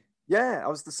day? Yeah, I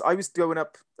was going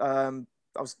up.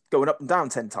 I was going up and down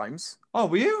 10 times. Oh,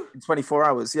 were you? In 24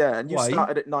 hours, yeah. And you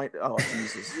started at night. Oh,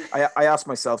 Jesus. I asked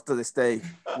myself to this day,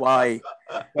 why?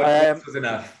 Was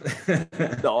enough.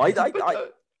 No,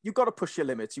 you've got to push your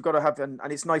limits. You've got to have, and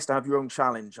it's nice to have your own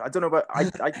challenge. I don't know, but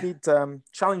I need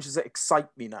challenges that excite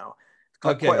me now.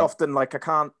 Okay. Quite often, like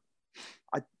half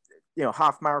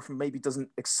marathon maybe doesn't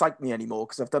excite me anymore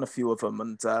because I've done a few of them,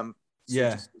 and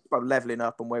just about leveling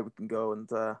up and where we can go. And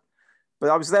but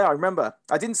I was there. I remember.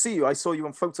 I didn't see you. I saw you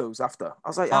on photos after. I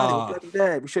was like, they were bloody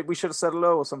there. We should have said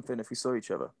hello or something if we saw each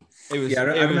other. It was. Yeah,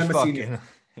 I remember seeing you.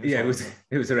 It was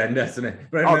horrendous, wasn't it?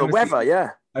 But the weather,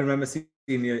 yeah. I remember seeing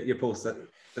your post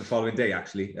the following day,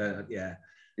 actually. But yeah,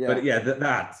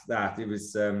 that it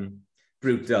was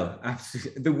brutal.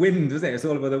 Absolutely, the wind, wasn't it? It's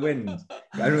all about the wind.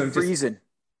 I remember freezing.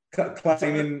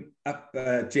 Climbing up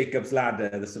Jacob's ladder,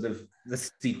 the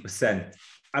steep ascent,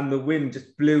 and the wind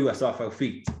just blew us off our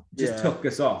feet, took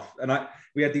us off, and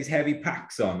we had these heavy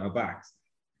packs on our backs,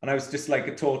 and I was just like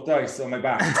a tortoise on my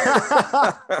back.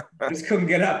 I just couldn't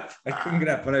get up.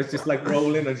 And I was just like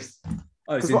rolling. It's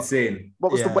insane.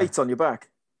 What was the weight on your back?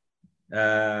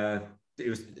 It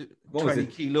was 20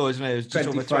 kilos, isn't it? It was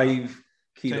just 25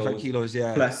 kilos. 25 kilos,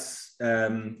 yeah. Plus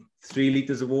 3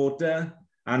 liters of water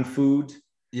and food.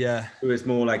 Yeah. It was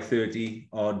more like 30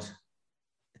 odd.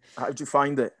 How did you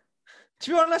find it?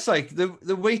 To be honest, like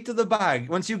the weight of the bag,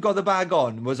 once you got the bag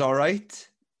on, was all right.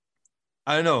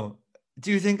 I don't know.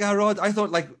 Do you think, Rod? I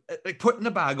thought like putting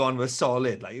the bag on was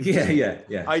solid. Like, it was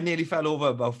Yeah. I nearly fell over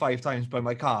about 5 times by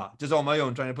my car, just on my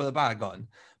own, trying to put the bag on.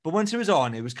 But once it was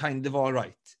on, it was kind of all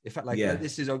right. It felt like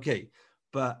this is okay.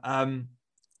 But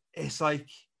it's like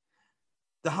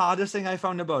the hardest thing I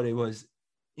found about it was,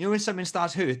 you know, when something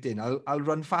starts hurting, I'll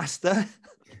run faster.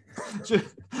 So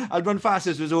I'd run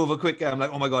faster, so it was over quicker. I'm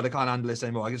like, oh my God, I can't handle this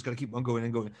anymore. I just got to keep on going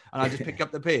and going. And I just pick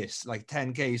up the pace, like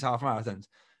 10Ks, half marathons.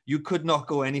 You could not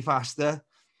go any faster.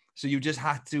 So you just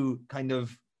had to kind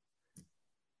of,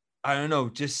 I don't know,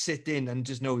 just sit in and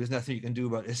just know there's nothing you can do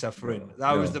about this suffering.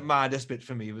 That was the maddest bit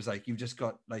for me. It was like, you've just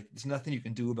got, like, there's nothing you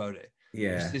can do about it.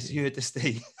 Yeah. It's just here to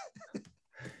stay.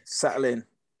 Settle in.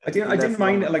 I didn't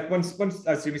mind, like, once,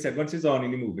 as Jimmy said, once it's on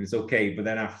and you're moving, it's okay. But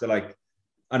then after like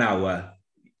an hour,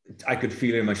 I could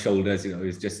feel it in my shoulders, you know, it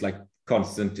was just like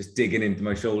constant, just digging into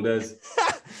my shoulders.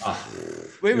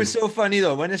 It was so funny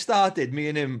though. When it started, me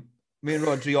and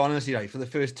Rodri, honestly, like for the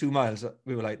first 2 miles,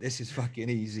 we were like, this is fucking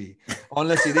easy.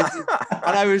 Honestly, this is,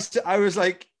 and I was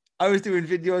like, I was doing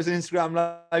videos on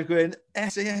Instagram live going,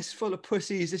 SAS full of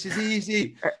pussies, this is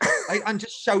easy. I'm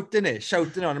just shouting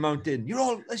on a mountain.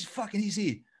 This is fucking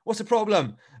easy. What's the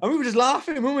problem? And we were just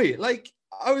laughing, weren't we? Like,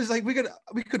 I was like, we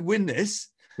could win this.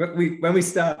 When we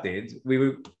started,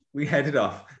 we headed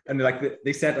off, and like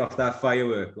they set off that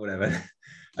firework or whatever,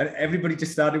 and everybody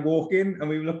just started walking, and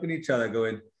we were looking at each other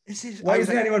going, why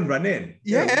isn't anyone running?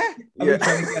 Yeah. And we're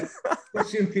trying to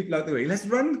pushing people out the way. Let's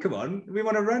run, come on, we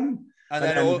want to run. And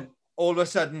then all of a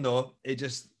sudden though, it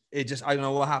just I don't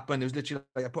know what happened. It was literally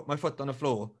like I put my foot on the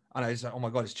floor, and I was like, oh my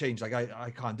God, it's changed. Like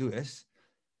I can't do this.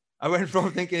 I went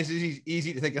from thinking this is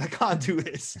easy to thinking I can't do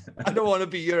this. I don't want to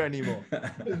be here anymore.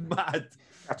 It's mad.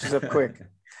 Catches up quick.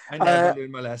 I never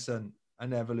learned my lesson. I'm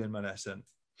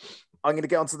going to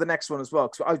get on to the next one as well,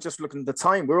 because I was just looking at the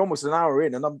time. We're almost an hour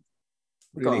in, and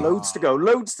we've got loads to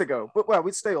go. But well,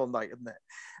 we'd stay all night, isn't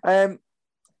it?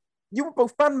 You were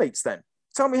both bandmates then.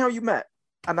 Tell me how you met,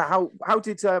 and how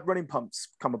did Running Pumps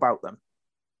come about then?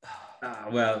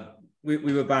 Well, we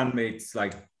were bandmates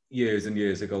like years and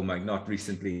years ago, Mike, not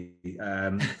recently.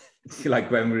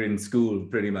 Like when we were in school,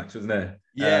 pretty much, wasn't it?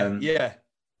 Yeah.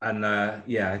 And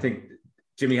I think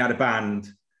Jimmy had a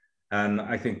band, and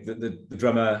I think that the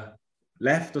drummer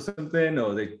left or something,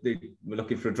 or they were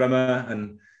looking for a drummer,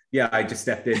 and I just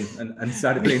stepped in and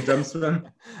started playing drums for them.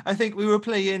 I think we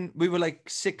were like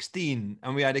 16,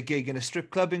 and we had a gig in a strip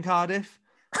club in Cardiff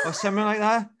or something like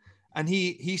that, and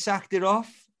he sacked it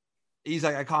off. He's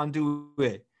like, I can't do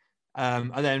it.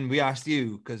 And then we asked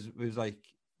you, because it was like,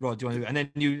 Rod, do you want to do it? And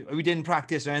then we didn't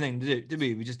practice or anything, did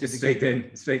we? We just did straight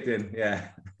in, yeah.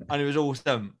 And it was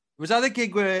awesome. Was that the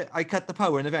gig where I cut the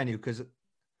power in the venue? Because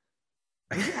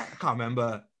I can't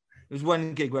remember. There was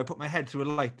one gig where I put my head through a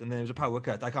light and then there was a power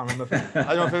cut. I can't remember.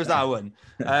 I don't know if it was that one.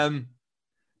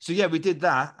 So yeah, we did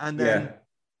that, and then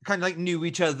kind of like knew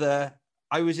each other.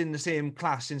 I was in the same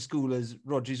class in school as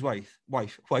Rodri's wife.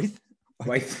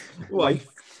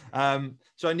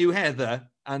 So I knew Heather,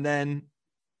 and then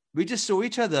we just saw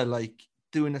each other like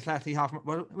doing a Llanelli half.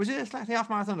 Well, was it a Llanelli half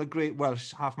marathon or a Great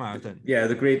Welsh half marathon? Yeah,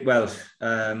 the Great Welsh.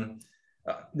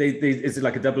 It's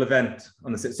like a double event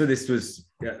on the. So this was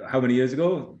how many years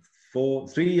ago? 3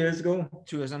 years ago.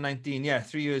 2019. Yeah,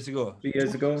 3 years ago. 3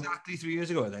 years ago. Exactly 3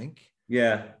 years ago, I think.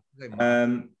 Yeah.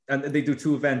 And they do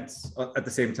 2 events at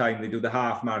the same time. They do the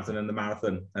half marathon and the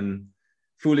marathon. And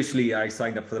foolishly, I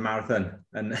signed up for the marathon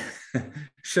and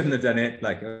shouldn't have done it.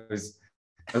 Like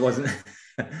I wasn't.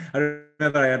 I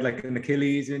remember I had like an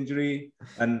Achilles injury,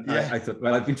 and I thought,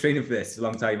 well, I've been training for this a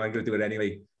long time. I'm going to do it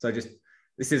anyway. So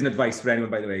this isn't advice for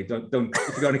anyone, by the way. Don't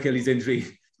if you got an Achilles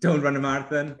injury, don't run a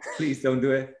marathon. Please don't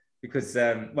do it, because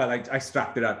I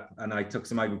strapped it up and I took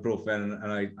some ibuprofen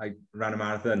and I ran a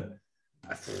marathon.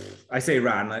 I say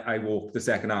ran. I walked the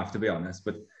second half, to be honest.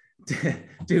 But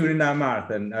during that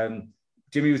marathon,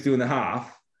 Jimmy was doing the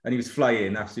half and he was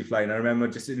absolutely flying. I remember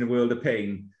just in a world of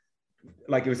pain.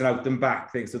 Like it was an out and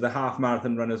back thing. So the half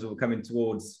marathon runners were coming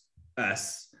towards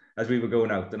us as we were going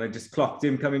out. And I just clocked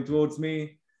him coming towards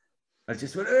me. I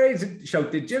just went, hey,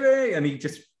 shouted, Jimmy. And he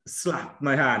just slapped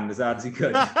my hand as hard as he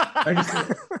could.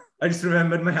 I just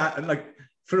remembered my hand. Like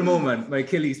for a moment, my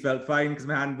Achilles felt fine because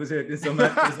my hand was hurting so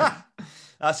much.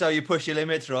 That's how you push your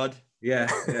limits, Rod. Yeah.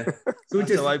 So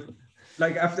just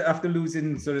like after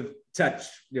losing sort of touch,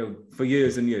 for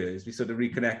years and years, we sort of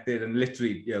reconnected and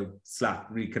literally,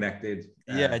 reconnected.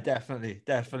 Yeah, definitely.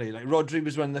 Like Rodri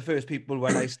was one of the first people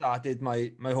when I started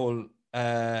my whole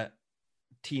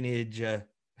teenage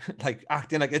like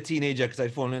acting like a teenager because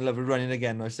I'd fallen in love with running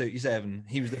again when I was 37.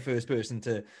 He was the first person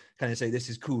to kind of say, this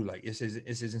is cool. Like this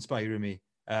is inspiring me.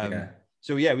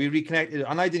 So yeah, we reconnected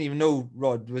and I didn't even know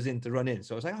Rod was into running.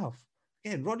 So I was like, oh,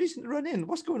 yeah, Roddy's into running.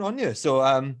 What's going on here? So,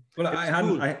 well,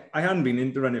 I hadn't been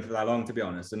into running for that long, to be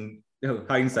honest. And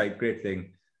hindsight, great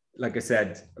thing. Like I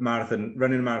said, running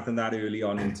a marathon that early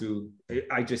on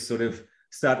I just sort of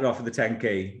started off with the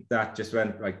 10K. That just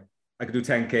went like, I could do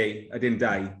 10K. I didn't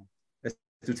die. Let's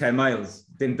do 10 miles.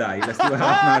 Didn't die. Let's do a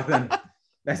half marathon.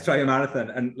 Let's try a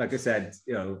marathon. And like I said,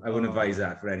 I wouldn't advise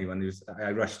that for anyone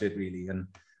I rushed it really and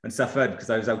suffered because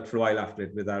I was out for a while after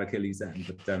it with that Achilles end.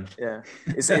 But yeah,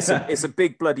 it's a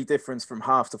big bloody difference from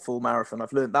half to full marathon.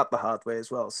 I've learned that the hard way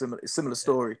as well. Similar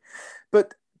story.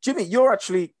 But Jimmy, you're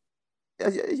actually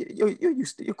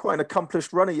you're quite an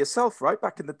accomplished runner yourself, right?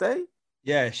 Back in the day.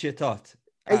 Yeah, shit hot.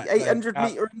 800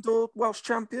 meter indoor Welsh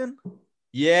champion.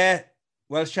 Yeah,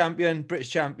 Welsh champion, British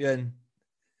champion,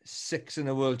 6 in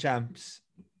the world champs,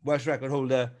 Welsh record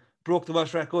holder. Broke the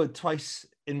Welsh record twice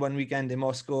in one weekend in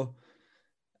Moscow.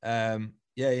 Yeah,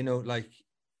 like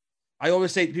I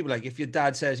always say to people, like, if your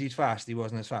dad says he's fast, he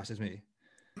wasn't as fast as me.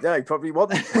 Yeah, he probably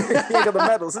wasn't. He ain't got the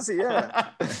medals, is he? Yeah.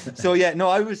 So yeah, no,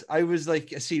 I was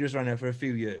like a serious runner for a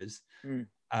few years.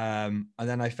 And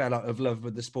then I fell out of love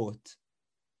with the sport.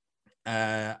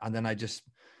 And then I just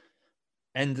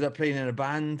ended up playing in a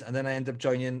band, and then I ended up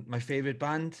joining my favorite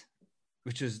band,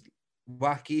 which was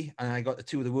Wacky, and I got the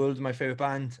Tour of the World with my favorite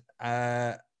band.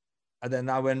 And then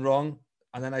that went wrong,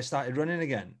 and then I started running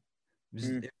again. It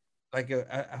was like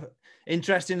a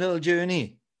interesting little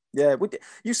journey. Yeah,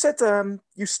 you said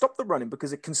you stopped the running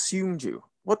because it consumed you.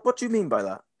 What do you mean by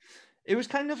that? It was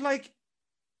kind of like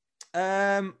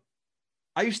I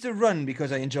used to run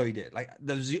because I enjoyed it. Like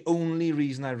that was the only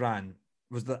reason I ran,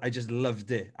 was that I just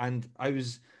loved it. And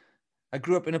I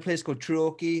grew up in a place called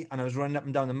Treorchy, and I was running up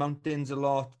and down the mountains a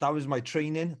lot. That was my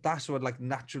training. That's what like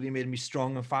naturally made me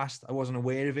strong and fast. I wasn't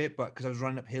aware of it, but because I was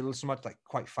running up hills so much, like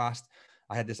quite fast,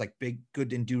 I had this like big,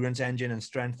 good endurance engine and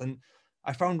strength. And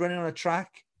I found running on a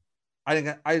track, I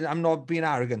think I'm not being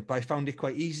arrogant, but I found it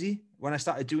quite easy. When I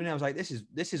started doing it, I was like,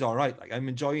 this is all right. Like I'm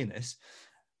enjoying this.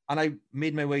 And I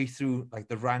made my way through like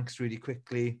the ranks really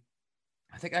quickly.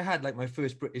 I think I had like my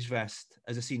first British vest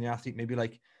as a senior athlete, maybe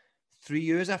like 3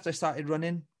 years after I started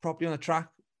running properly on the track.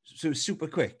 So it was super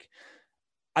quick.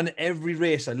 And every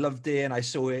race I loved it. And I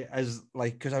saw it as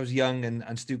like, because I was young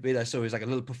and stupid, I saw it as like a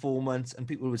little performance, and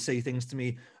people would say things to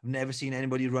me. I've never seen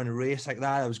anybody run a race like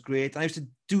that. That was great. And I used to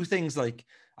do things like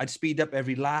I'd speed up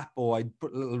every lap, or I'd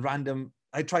put a little random,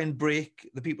 I'd try and break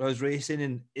the people I was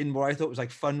racing in what I thought was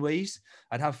like fun ways.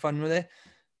 I'd have fun with it.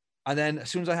 And then as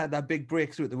soon as I had that big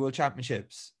breakthrough at the World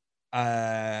Championships,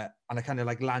 and I kind of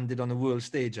like landed on the world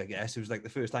stage, I guess, it was like the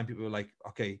first time people were like,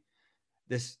 okay,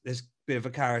 this bit of a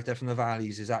character from the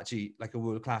valleys is actually like a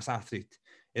world-class athlete.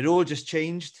 It all just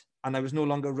changed. And I was no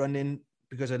longer running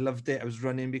because I loved it. I was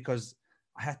running because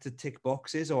I had to tick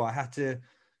boxes, or I had to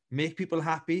make people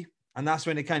happy. And that's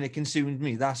when it kind of consumed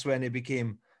me. That's when it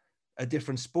became a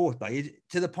different sport. Like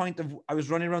to the point of I was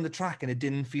running around the track and it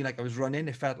didn't feel like I was running.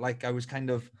 It felt like I was kind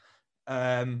of,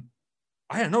 I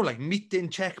don't know, like meeting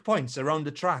checkpoints around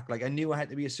the track. Like I knew I had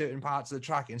to be at certain parts of the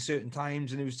track in certain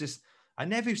times. And it was just, I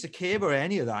never used to care about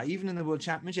any of that. Even in the World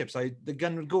Championships, the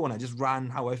gun would go and I just ran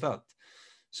how I felt.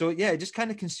 So yeah, it just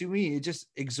kind of consumed me. It just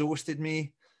exhausted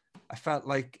me. I felt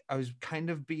like I was kind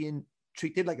of being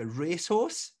treated like a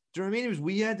racehorse. Do you know what I mean? It was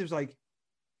weird. It was like,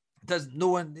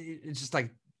 it's just like,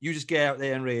 you just get out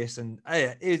there and race. And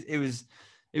it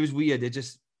was weird. It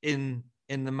just, in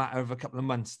the matter of a couple of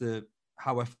months,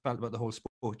 how I felt about the whole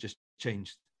sport just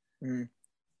changed. And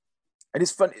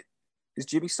it's funny. Is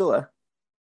Jimmy still there?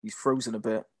 He's frozen a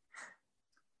bit.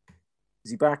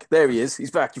 Is he back? There he is.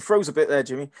 He's back. You froze a bit there,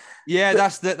 Jimmy. Yeah,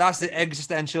 that's the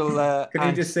existential. Can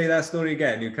you just say that story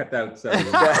again? You cut out. Sorry.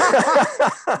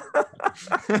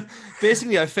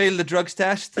 Basically, I failed the drugs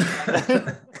test.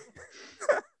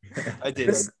 I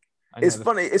did. It's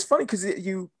funny. It's funny because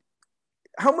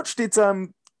how much did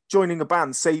joining a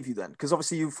band save you then? Because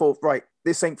obviously you thought, right,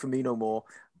 this ain't for me no more.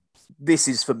 This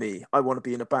is for me. I want to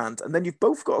be in a band. And then you've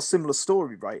both got a similar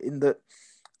story, right? In that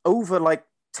over like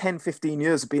 10, 15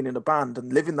 years of being in a band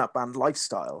and living that band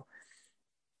lifestyle,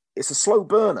 it's a slow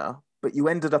burner, but you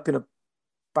ended up in a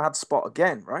bad spot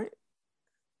again, right?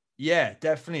 Yeah,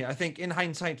 definitely. I think in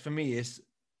hindsight for me is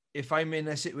if I'm in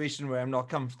a situation where I'm not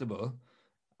comfortable,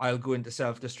 I'll go into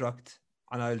self-destruct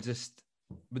and I'll just,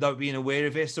 without being aware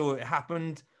of it. So it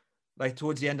happened like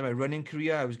towards the end of my running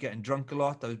career. I was getting drunk a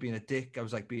lot. I was being a dick. I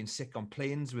was like being sick on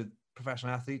planes with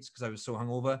professional athletes because I was so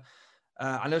hungover.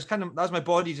 And it was that was my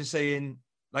body just saying,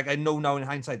 like, I know now in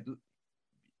hindsight,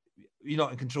 you're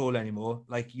not in control anymore.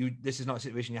 Like this is not a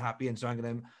situation you're happy in. So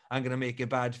I'm gonna make it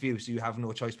bad for you. So you have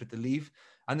no choice but to leave.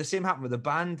 And the same happened with the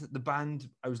band. The band,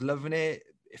 I was loving it.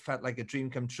 It felt like a dream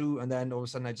come true. And then all of a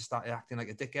sudden I just started acting like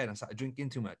a dickhead and started drinking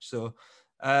too much. So,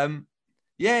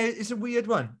 yeah, it's a weird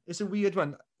one. It's a weird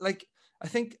one. Like, I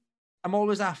think I'm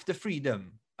always after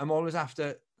freedom. I'm always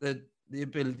after the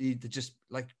ability to just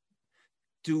like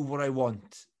do what I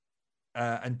want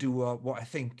and do what I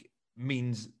think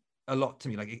means a lot to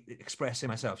me, like expressing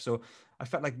myself. So I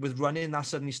felt like with running, that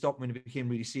suddenly stopped when it became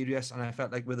really serious. And I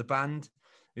felt like with the band,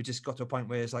 it just got to a point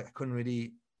where it's like I couldn't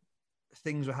really,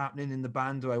 things were happening in the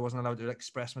band where I wasn't allowed to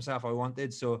express myself how I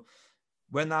wanted. So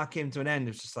when that came to an end,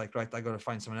 it was just like, right, I got to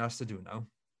find something else to do now.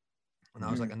 And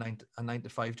that was like a 9 to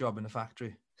 5 job in a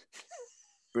factory.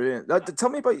 Brilliant. Tell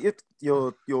me about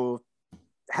your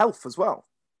health as well.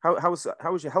 How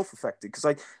was your health affected? Because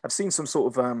I've seen some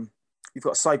sort of you've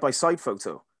got a side-by-side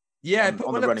photo. Yeah, I put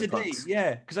on one the up running today. punks.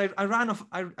 Yeah, because I ran off.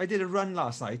 I did a run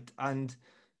last night, and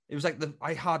it was like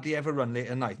I hardly ever run late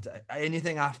at night.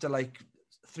 Anything after like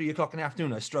 3 o'clock in the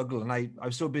afternoon, I struggle, and I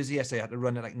was so busy yesterday. I had to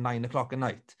run at like 9 o'clock at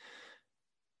night,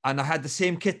 and I had the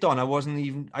same kit on.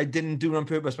 I didn't do it on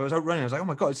purpose, but I was out running. I was like, oh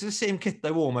my god, it's the same kit I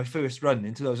wore my first run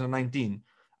in 2019.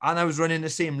 And I was running the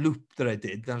same loop that I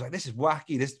did. And I was like, this is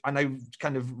wacky. And I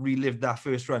kind of relived that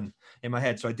first run in my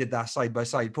head. So I did that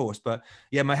side-by-side post. But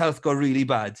yeah, my health got really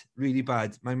bad, really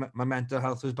bad. My mental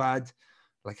health was bad,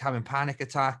 like having panic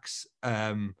attacks,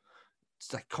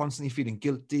 it's like constantly feeling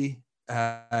guilty,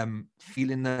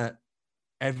 feeling that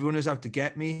everyone is out to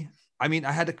get me. I mean,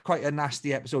 I had quite a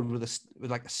nasty episode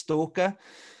with like a stalker.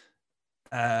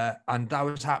 And that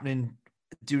was happening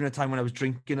during a time when I was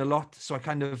drinking a lot. So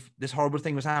this horrible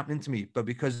thing was happening to me, but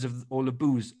because of all the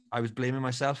booze, I was blaming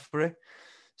myself for it.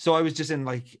 So I was just in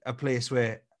like a place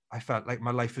where I felt like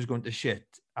my life was going to shit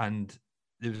and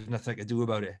there was nothing I could do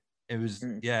about it. It was,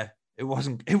 it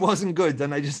wasn't good.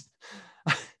 And I just,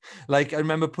 like, I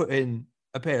remember putting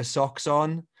a pair of socks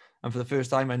on, and for the first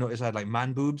time I noticed I had like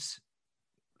man boobs.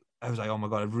 I was like, oh my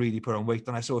God, I've really put on weight.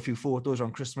 And I saw a few photos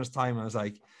around Christmas time, and I was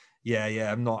like,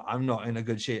 yeah, I'm not in a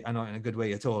good shape. I'm not in a good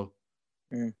way at all.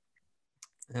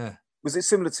 Yeah. Was it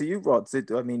similar to you, Rod?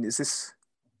 Is this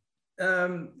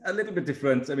a little bit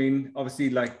different? I mean, obviously,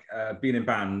 like being in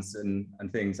bands and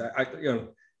things. I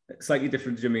slightly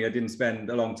different to Jimmy. I didn't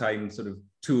spend a long time sort of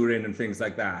touring and things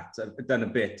like that. I've done a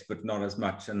bit, but not as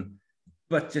much.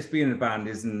 But just being in a band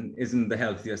isn't the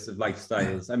healthiest of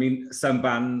lifestyles. I mean, some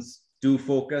bands do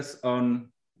focus on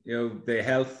their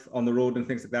health on the road and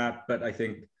things like that. But I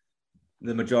think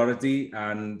the majority,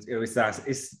 and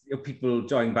people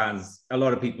join bands. A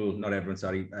lot of people, not everyone,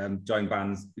 sorry, join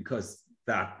bands because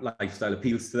that lifestyle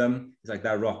appeals to them. It's like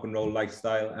that rock and roll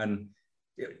lifestyle, and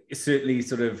it's certainly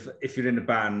sort of, if you're in a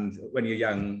band when you're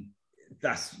young,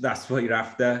 that's what you're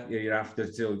after. You're after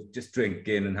to just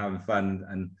drinking and having fun,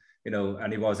 and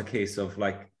and it was a case of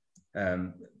like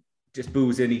just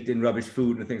boozing, eating rubbish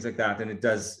food and things like that, and it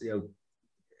does,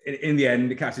 in the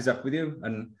end, it catches up with you.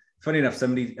 And funny enough,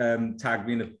 somebody tagged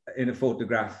me in a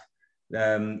photograph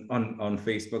on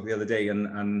Facebook the other day,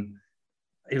 and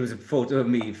it was a photo of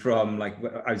me from like,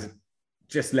 I was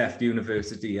just left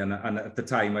university, and at the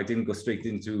time I didn't go straight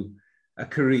into a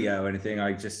career or anything.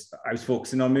 I was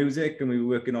focusing on music, and we were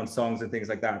working on songs and things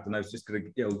like that, and I was just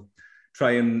going to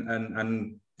try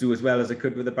and do as well as I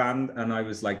could with the band. And I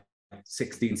was like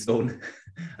 16 stone,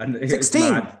 and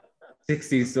 16.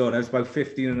 16 stone. I was about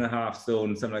 15 and a half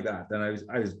stone, something like that. And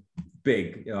I was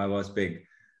big, I was big.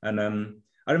 And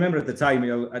I remember at the time,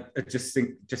 I just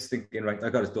thinking, right, I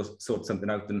got to sort something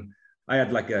out. And I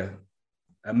had like a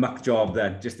muck job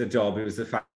then, just a job. It was a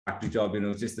factory job,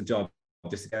 just a job,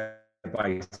 just to get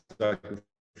by, so I could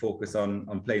focus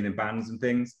on playing in bands and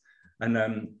things. And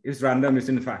it was random. It was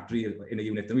in the factory in a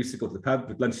unit. And we used to go to the pub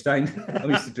at lunchtime. And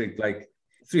we used to drink like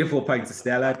 3 or 4 pints of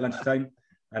Stella at lunchtime.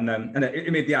 And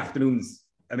it made the afternoons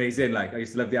amazing. Like, I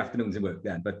used to love the afternoons in work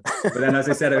then. But then, as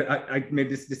I said, I made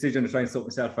this decision to try and sort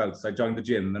myself out. So I joined the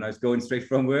gym, and I was going straight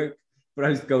from work. But I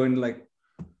was going like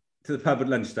to the pub at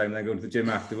lunchtime, and then going to the gym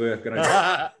after work. And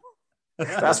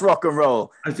that's rock and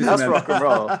roll. That's rock and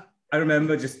roll. I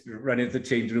remember just running into the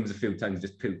changing rooms a few times,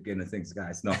 just puking and things.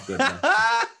 Guys, it's not good.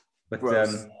 But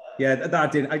yeah, I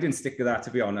didn't stick to that,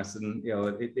 to be honest. And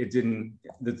it didn't,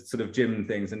 the sort of gym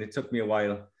things, and it took me a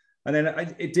while. And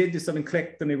then it did, just something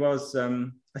clicked, and it was,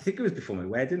 I think it was before my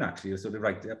wedding, actually. I was sort of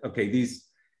right, okay,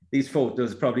 these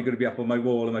photos are probably going to be up on my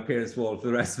wall, on my parents' wall for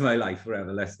the rest of my life,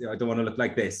 forever. I don't want to look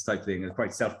like this type thing. I was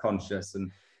quite self-conscious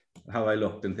and how I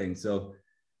looked and things. So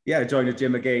yeah, I joined a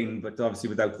gym again, but obviously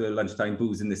without the lunchtime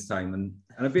boozing this time. And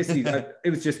I basically, it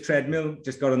was just treadmill,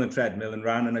 just got on the treadmill and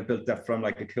ran, and I built up from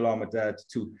like 1 kilometer to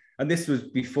 2. And this was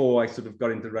before I sort of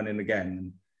got into running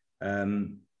again.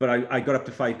 But I got up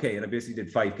to 5K, and I basically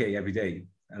did 5K every day.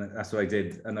 And that's what I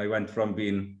did. And I went from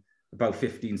being about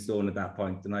 15 stone at that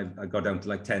point, and I got down to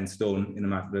like 10 stone in a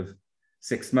matter of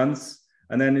 6 months.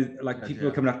 And then like people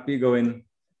were coming up to me going,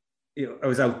 you know, I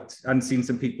was out and seen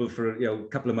some people for, you know, a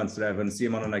couple of months or whatever, and see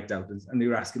them on a night out, and they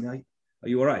were asking me, are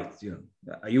you all right? You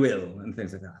know, are you ill? And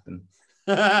things like that. And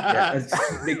yeah,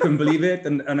 they couldn't believe it.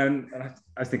 And I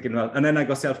was thinking, well, and then I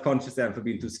got self-conscious then for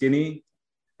being too skinny.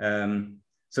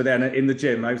 So then in the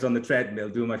gym, I was on the treadmill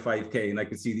doing my 5K, and I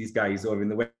could see these guys over in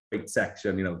the weight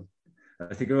section, you know.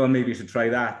 I think, well, maybe you should try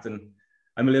that. And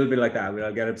I'm a little bit like that, where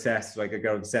I'll get obsessed. Like I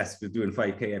got obsessed with doing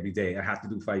 5K every day. I had to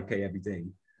do 5K every day.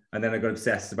 And then I got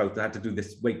obsessed about, I had to do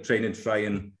this weight training to try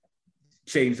and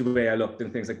change the way I looked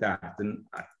and things like that. And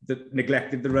I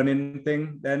neglected the running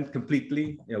thing then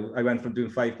completely. You know, I went from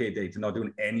doing 5K a day to not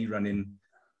doing any running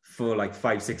for like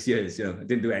 5-6 years. You know, I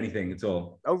didn't do anything at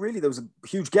all. Oh, really? There was a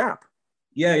huge gap.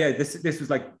 Yeah. This was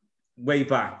like way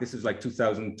back. This was like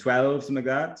 2012, something like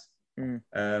that.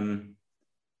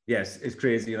 Yes, it's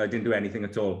crazy. And I didn't do anything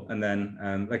at all. And then,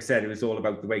 like I said, it was all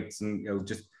about the weights and, you know,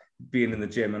 just being in the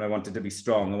gym, and I wanted to be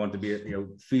strong. I wanted to be, you know,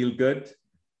 feel good.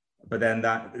 But then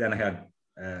I had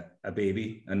a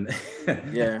baby, and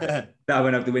that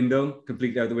went out the window,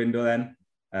 completely out the window then.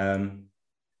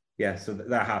 So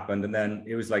that happened. And then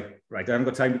it was like, right, I haven't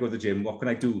got time to go to the gym. What can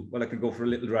I do? Well, I can go for a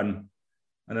little run.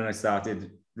 And then I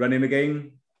started running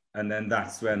again. And then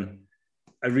that's when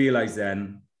I realized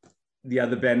then the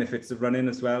other benefits of running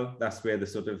as well. That's where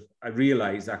I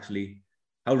realized actually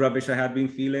how rubbish I had been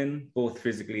feeling, both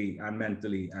physically and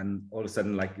mentally. And all of a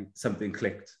sudden, like something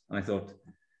clicked. And I thought,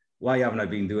 why haven't I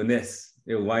been doing this?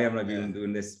 You know, why haven't I been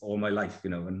doing this all my life?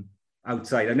 You know, and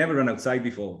outside, I never run outside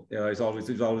before. You know, I was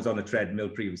always on a treadmill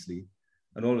previously.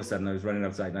 And all of a sudden I was running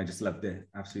outside, and I just loved it.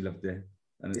 Absolutely loved it.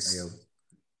 And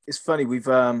it's funny. We've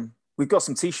got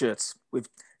some t-shirts with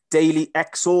daily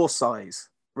exercise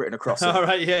written across it. All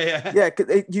right, yeah.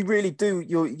 You really do.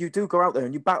 You do go out there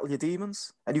and you battle your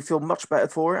demons, and you feel much better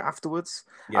for it afterwards.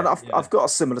 And I've got a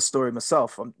similar story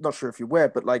myself. I'm not sure if you're aware,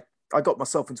 but like I got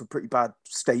myself into a pretty bad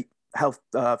state,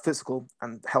 physical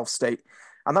and health state,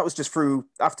 and that was just through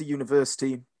after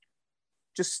university.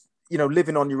 Just, you know,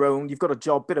 living on your own. You've got a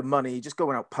job, bit of money, just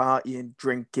going out partying,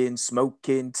 drinking,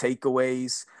 smoking,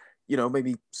 takeaways. You know,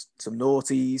 maybe some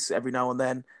naughties every now and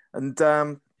then, and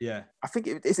I think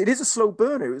it is a slow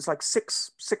burner. It was like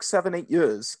 6, 7, 8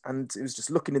 years. And it was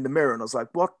just looking in the mirror, and I was like,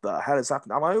 what the hell is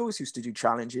happening? And I always used to do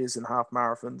challenges and half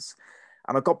marathons.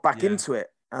 And I got back into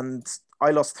it, and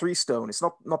I lost 3 stone. It's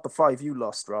not the 5 you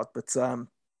lost, Rod, but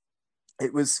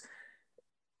it was,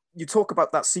 you talk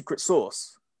about that secret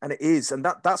sauce, and it is. And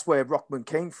that's where Rockman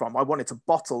came from. I wanted to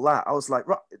bottle that. I was like,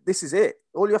 this is it.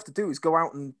 All you have to do is go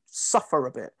out and suffer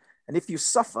a bit. And if you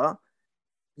suffer,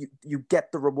 you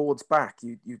get the rewards back.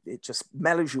 It just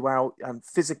mellows you out, and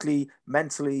physically,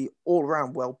 mentally, all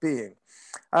around well-being.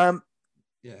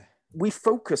 We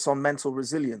focus on mental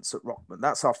resilience at Rockman.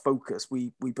 That's our focus.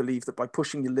 We believe that by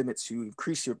pushing your limits, you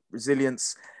increase your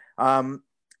resilience,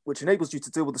 which enables you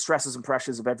to deal with the stresses and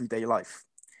pressures of everyday life.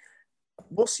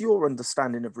 What's your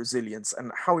understanding of resilience,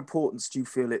 and how important do you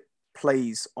feel it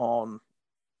plays on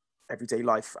everyday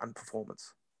life and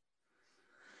performance?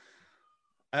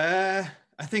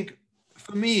 I think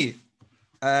for me,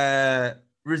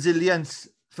 resilience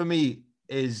for me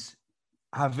is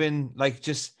having like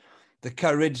just the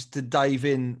courage to dive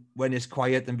in when it's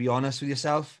quiet and be honest with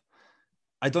yourself.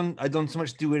 I don't so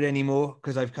much do it anymore,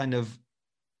 because I've kind of,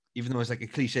 even though it's like a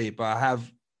cliche, but I have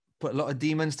put a lot of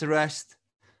demons to rest.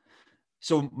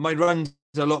 So my runs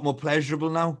are a lot more pleasurable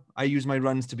now. I use my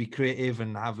runs to be creative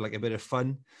and have like a bit of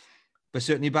fun. But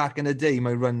certainly back in the day,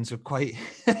 my runs were quite,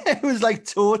 it was like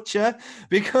torture,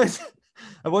 because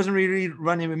I wasn't really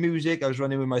running with music. I was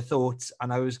running with my thoughts,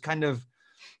 and I was kind of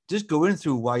just going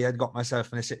through why I'd got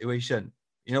myself in a situation.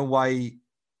 You know,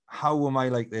 how am I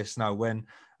like this now, when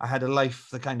I had a life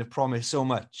that kind of promised so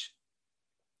much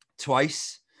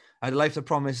twice? I had a life that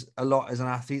promised a lot as an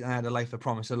athlete, and I had a life that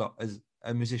promised a lot as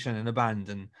a musician in a band.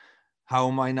 And how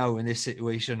am I now in this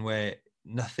situation where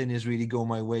nothing is really going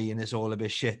my way, and it's all a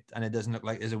bit shit, and it doesn't look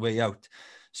like there's a way out?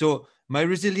 So my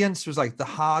resilience was like the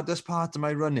hardest part of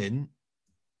my running.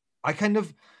 I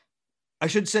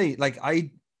should say, like,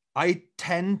 I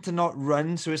tend to not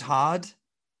run so it's hard.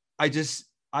 I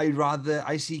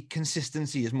see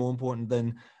consistency as more important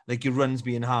than like your runs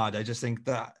being hard. I just think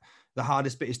that the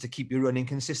hardest bit is to keep your running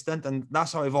consistent, and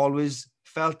that's how I've always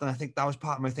felt, and I think that was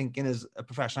part of my thinking as a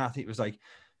professional athlete, was like,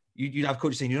 you'd have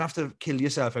coaches saying you don't have to kill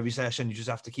yourself every session, you just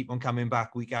have to keep on coming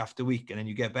back week after week, and then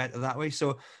you get better that way.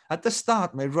 So at the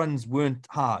start, my runs weren't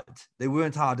hard. They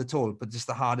weren't hard at all, but just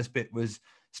the hardest bit was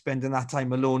spending that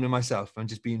time alone with myself and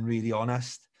just being really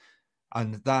honest.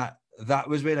 And that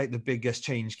was where like the biggest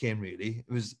change came, really.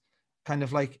 It was kind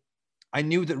of like, I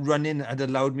knew that running had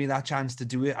allowed me that chance to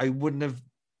do it. I wouldn't have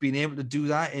been able to do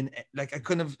that I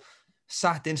couldn't have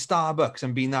sat in Starbucks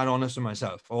and been that honest with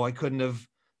myself, or I couldn't have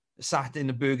sat in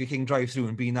a Burger King drive-through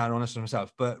and being that honest with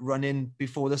myself. But running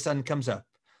before the sun comes up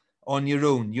on your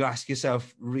own, you ask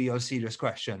yourself real serious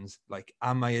questions like,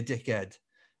 am I a dickhead?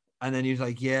 And then you're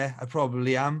like, yeah, I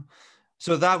probably am.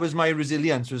 So that was my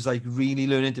resilience, was like really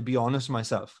learning to be honest with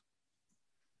myself.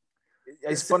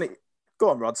 It's funny. Go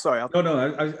on, Rod. Sorry.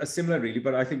 No, I similar really,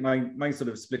 but I think mine sort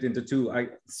of split into two.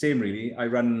 Same really. I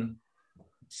run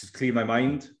to clear my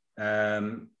mind.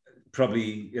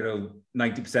 Probably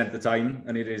 90% of the time,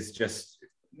 and it is just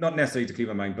not necessarily to clear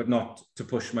my mind, but not to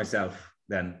push myself.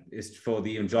 Then it's for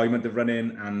the enjoyment of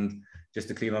running and just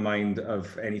to clear my mind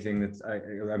of anything that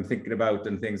I'm thinking about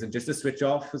and things, and just to switch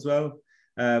off as well.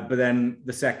 But then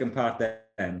the second part,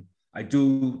 then I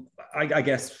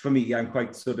guess for me, I'm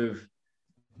quite still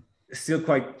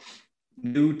quite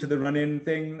new to the running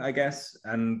thing, I guess,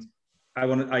 and I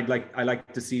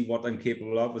like to see what I'm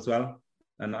capable of as well.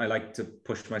 And I like to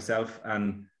push myself.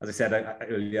 And as I said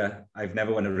earlier, I've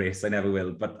never won a race. I never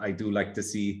will. But I do like to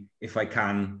see if I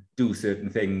can do certain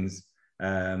things.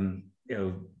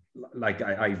 Like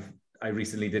I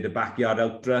recently did a backyard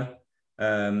ultra,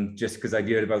 just because I'd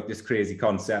heard about this crazy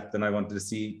concept and I wanted to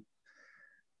see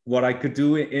what I could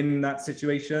do in that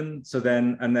situation. So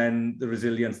then the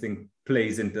resilience thing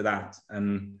plays into that.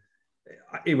 And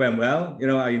it went well.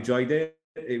 I enjoyed it.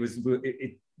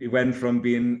 It went from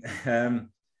being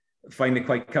finding it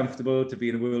quite comfortable to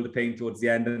being a world of pain towards the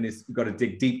end, and you've got to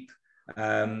dig deep.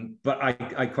 But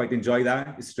I quite enjoy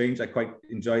that. It's strange. I quite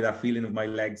enjoy that feeling of my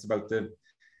legs about to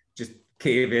just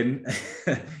cave in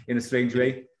in a strange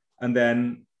way. And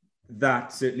then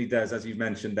that certainly does, as you've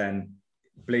mentioned, then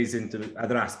plays into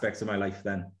other aspects of my life.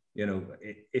 Then,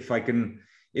 if I can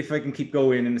keep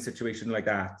going in a situation like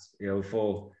that,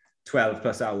 for 12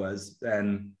 plus hours,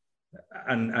 then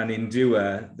and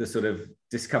endure the sort of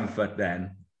discomfort,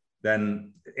 then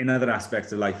in other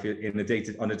aspects of life, on a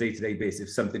day-to-day basis, if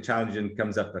something challenging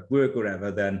comes up at work or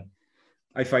whatever, then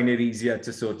I find it easier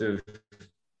to sort of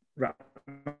wrap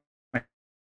my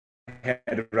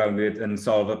head around it and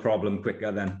solve a problem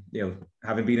quicker than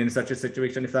having been in such a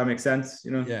situation, if that makes sense.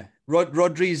 Yeah,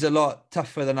 Rodri's a lot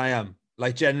tougher than I am.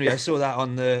 Like, generally, I saw that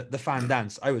on the fan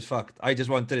dance. I was fucked. I just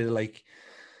wanted to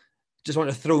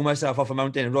throw myself off a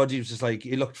mountain, and Rodri was just like,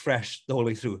 he looked fresh the whole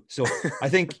way through. So I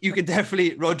think you can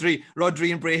definitely,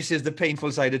 Rodri embraces the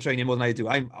painful side of training more than I do.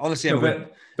 I'm honestly,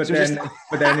 but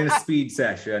then in a speed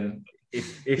session,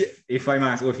 if I'm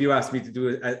asked, or if you ask me to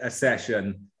do a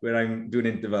session where I'm doing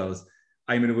intervals,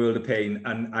 I'm in a world of pain,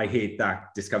 and I hate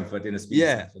that discomfort in a speed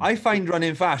session. I find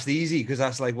running fast easy because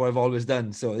that's like what I've always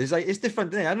done. So it's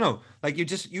different. I don't know. Like you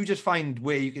just find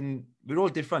where you can. We're all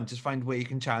different. Just find where you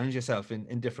can challenge yourself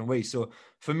in different ways. So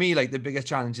for me, like the biggest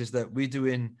challenge is that we're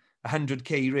doing a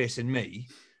 100K race in May.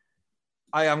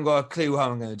 I haven't got a clue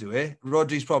how I'm going to do it.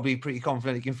 Rodri's probably pretty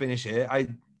confident he can finish it.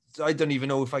 I don't even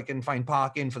know if I can find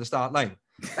parking for the start line.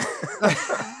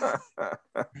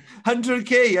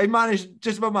 100K. I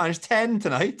just about managed 10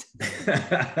 tonight.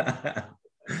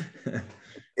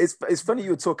 It's funny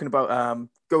you were talking about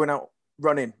going out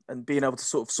running and being able to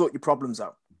sort of sort your problems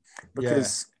out,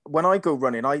 because when I go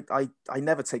running, I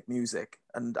never take music,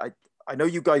 and I know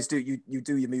you guys do you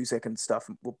do your music and stuff,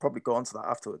 and we'll probably go on to that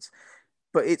afterwards.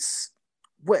 But it's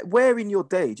where in your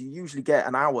day do you usually get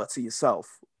an hour to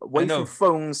yourself, away from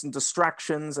phones and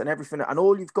distractions and everything, and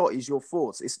all you've got is your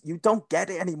thoughts? You don't get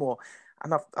it anymore.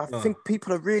 And I think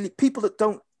people that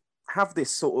don't have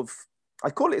this sort of, I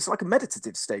call it's like a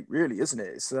meditative state, really, isn't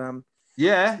it? It's if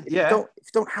you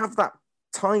don't have that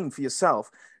time for yourself,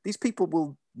 these people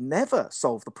will never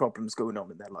solve the problems going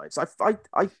on in their lives. I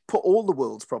put all the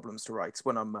world's problems to rights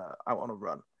when I'm out on a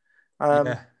run.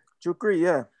 Do you agree?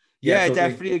 Yeah, I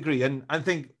definitely agree. And I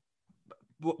think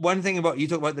one thing about, you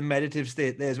talk about the meditative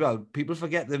state there as well. People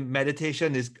forget that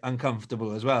meditation is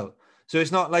uncomfortable as well. So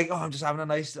it's not like, I'm just having a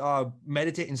nice,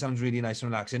 meditating sounds really nice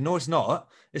and relaxing. No, it's not.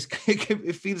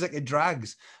 It feels like it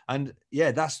drags. And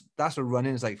that's what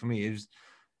running is like for me.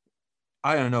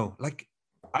 I don't know. Like,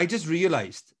 I just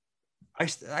realized I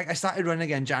started running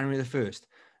again January the 1st.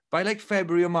 By like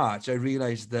February or March, I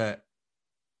realized that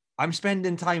I'm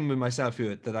spending time with myself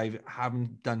here that I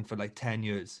haven't done for like 10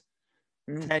 years.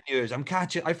 10 years.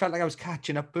 I felt like I was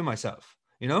catching up with myself,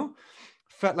 you know?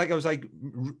 Felt like I was like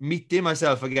meeting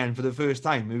myself again for the first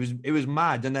time. It was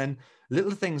mad. And then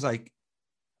little things like,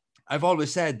 I've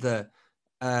always said that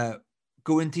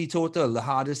going teetotal, the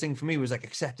hardest thing for me was like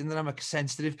accepting that I'm a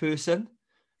sensitive person.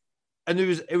 And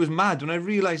it was mad when I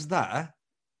realized that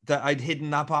I'd hidden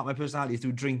that part of my personality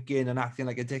through drinking and acting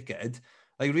like a dickhead.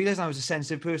 I realized I was a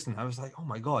sensitive person. I was like, oh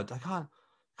my God, I can't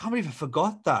believe I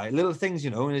forgot that. Little things, you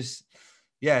know, and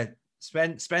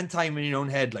spend time in your own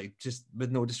head, like just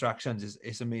with no distractions.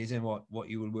 It's amazing what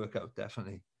you will work out,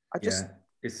 definitely.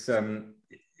 It's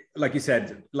like you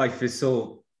said, life is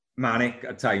so manic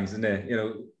at times, isn't it? You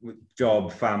know, with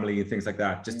job, family, and things like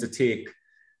that. Just to take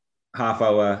half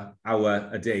hour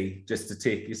a day, just to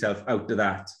take yourself out of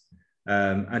that.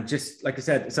 And just like I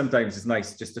said, sometimes it's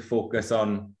nice just to focus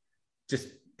on just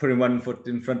putting one foot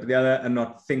in front of the other and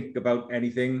not think about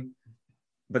anything.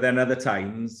 But then other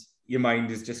times your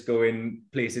mind is just going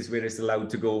places where it's allowed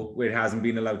to go, where it hasn't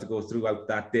been allowed to go throughout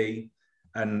that day.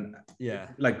 And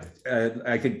like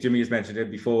I think Jimmy has mentioned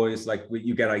it before, it's like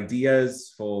you get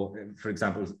ideas for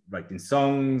example, writing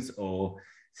songs or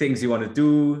things you want to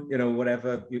do, you know,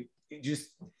 whatever. You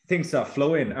just things start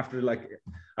flowing after, like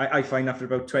I find after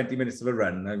about 20 minutes of a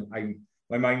run,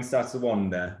 my mind starts to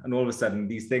wander, and all of a sudden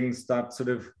these things start sort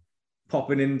of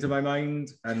popping into my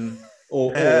mind. And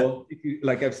or if you,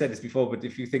 like I've said this before, but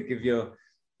if you think of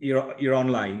you're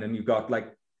online and you've got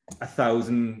like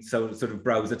 1,000 sort of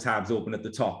browser tabs open at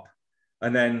the top,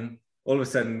 and then all of a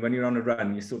sudden when you're on a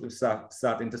run, you sort of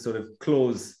starting to sort of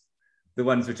close the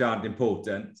ones which aren't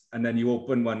important, and then you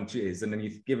open one which is, and then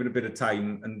you give it a bit of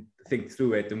time and think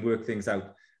through it and work things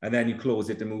out, and then you close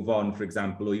it and move on, for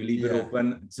example, or you leave it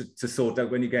open to sort out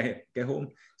when you get home.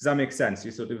 Does that make sense?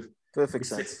 You sort of perfect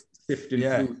sense. Sifting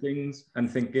through things and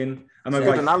thinking. And That's a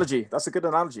good analogy. That's a good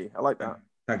analogy. I like that.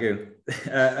 Thank you.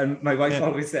 And my wife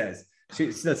always says,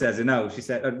 she still says it now. She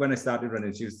said, when I started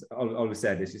running, she always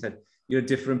said this. She said, you're a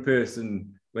different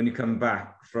person when you come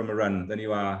back from a run than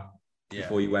you are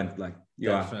before you went. Like you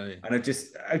definitely are. And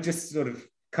I just sort of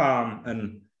calm,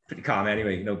 and pretty calm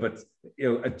anyway, you know, but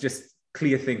you know, just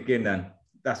clear thinking, then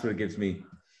that's what it gives me.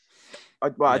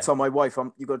 I tell my wife,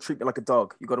 you got to treat me like a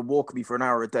dog. You got to walk me for an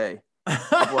hour a day.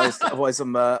 otherwise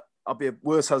I'll be a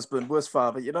worse husband, worse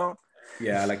father, you know?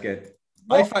 Yeah, I like it.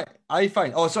 I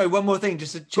find. Oh, sorry. One more thing,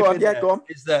 just to chip in. Go on.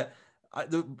 Is that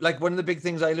like one of the big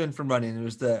things I learned from running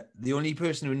was that the only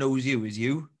person who knows you is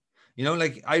you. You know,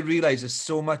 like I realized there's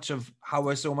so much of how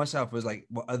I saw myself was like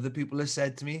what other people have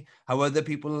said to me, how other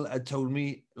people had told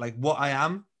me like what I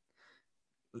am.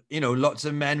 You know, lots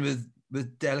of men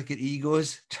with delicate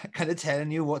egos kind of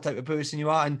telling you what type of person you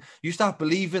are, and you start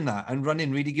believing that, and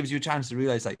running really gives you a chance to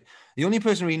realize like the only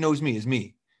person who really knows me is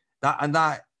me.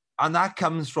 That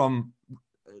comes from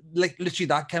like literally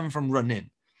that came from running,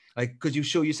 like because you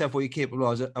show yourself what you're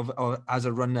capable of as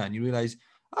a runner, and you realize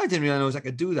I didn't really know I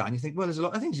could do that, and you think, well, there's a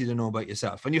lot of things you don't know about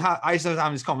yourself. And I started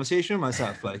having this conversation with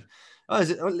myself like,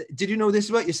 did you know this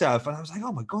about yourself? And I was like,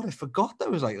 oh my God, I forgot that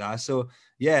was like that. So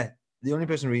yeah, the only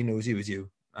person who really knows you is you.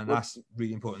 And that's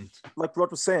really important. Like Rod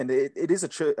was saying, it is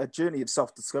a journey of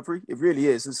self-discovery. It really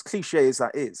is. As cliche as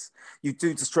that is, you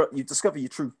discover your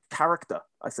true character,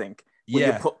 I think.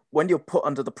 When you're put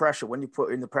under the pressure, when you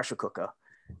put in the pressure cooker.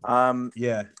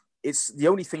 It's the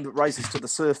only thing that rises to the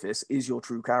surface is your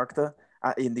true character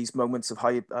in these moments of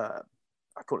high,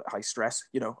 I call it high stress,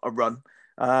 you know, a run.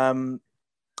 I'm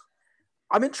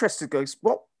interested, guys,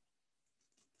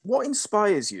 what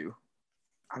inspires you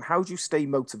and how do you stay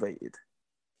motivated?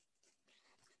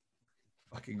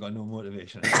 Fucking got no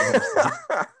motivation.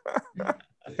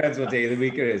 Depends what day of the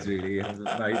week it is, really.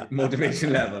 My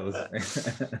motivation levels.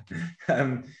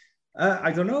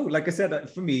 I don't know. Like I said,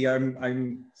 for me,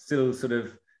 I'm still sort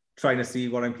of trying to see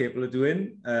what I'm capable of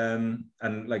doing.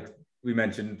 And like we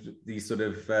mentioned, these sort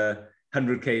of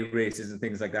 100K races and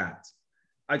things like that.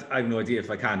 I have no idea if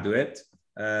I can do it.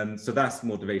 So that's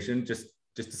motivation, just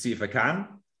to see if I can.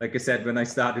 Like I said, when I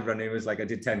started running, it was like I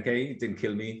did 10K, it didn't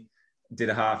kill me. Did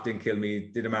a half, didn't kill me.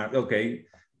 Did a marathon, okay.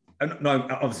 No,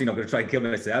 I'm obviously not going to try and kill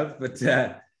myself, but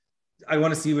I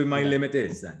want to see where my limit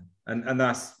is then. And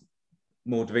that's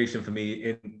motivation for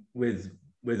me with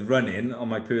running on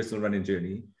my personal running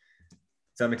journey.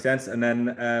 Does that make sense? And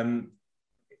then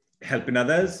helping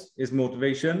others is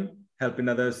motivation. Helping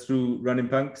others through Running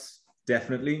Punks,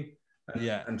 definitely.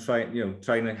 And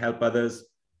trying to help others,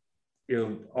 you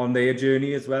know, on their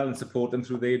journey as well and support them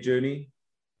through their journey.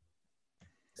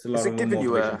 It's a lot of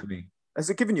motivation for me. Has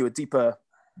it given you a deeper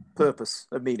purpose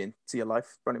of meaning to your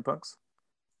life, Running Punks?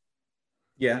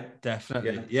 Yeah,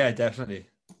 definitely. Yeah, definitely.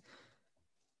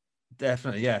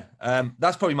 Definitely, yeah.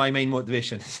 That's probably my main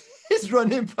motivation is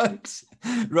running punks.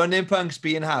 Running punks,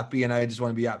 being happy, and I just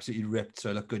want to be absolutely ripped so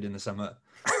I look good in the summer.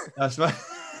 That's my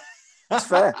That's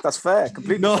fair. That's fair.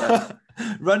 Completely fair.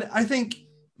 I think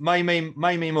my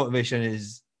main motivation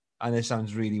is, and it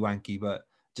sounds really wanky, but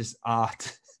just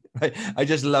art. Right? I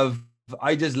just love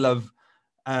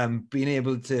being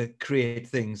able to create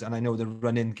things, and I know the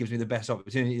running gives me the best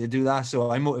opportunity to do that. So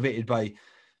I'm motivated by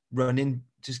running.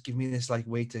 Just give me this like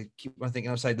way to keep on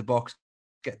thinking outside the box,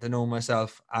 get to know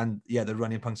myself, and yeah, the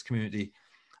running punks community.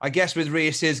 I guess with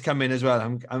races coming as well,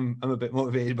 I'm a bit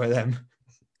motivated by them.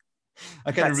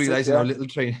 I kind of realize how little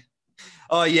training.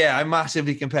 Oh yeah, I'm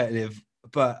massively competitive,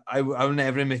 but I'll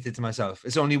never admit it to myself.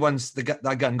 It's only once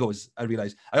that gun goes, I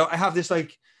realize. I have this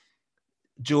like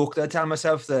joke that I tell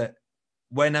myself that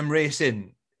when I'm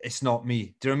racing, it's not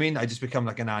me. Do you know what I mean? I just become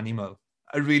like an animal.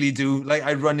 I really do. Like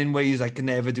I run in ways I can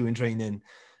never do in training.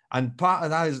 And part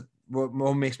of that is what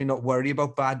more makes me not worry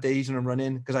about bad days when I'm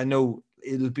running, because I know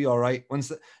it'll be all right.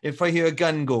 If I hear a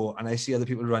gun go and I see other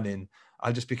people running,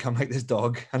 I'll just become like this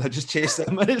dog and I'll just chase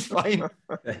them and it's fine.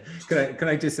 Can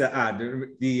I just add,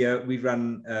 we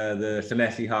ran the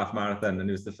Llanelli half marathon, and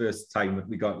it was the first time that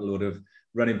we got a load of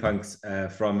running punks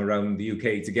from around the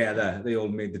UK together. They all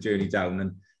made the journey down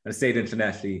and stayed in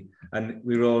Llanelli, and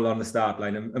we were all on the start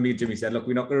line. And me and Jimmy said, look,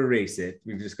 we're not going to race it.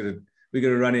 We're going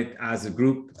to run it as a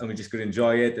group, and we're just going to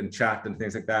enjoy it and chat and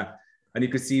things like that. And you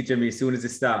could see Jimmy, as soon as it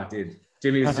started,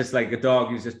 Jimmy was just like a dog.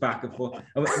 He was just back and forth.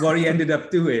 And what he ended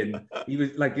up doing, he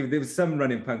was like, there was some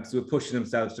running punks who were pushing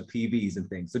themselves to PBs and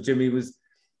things. So Jimmy was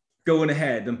going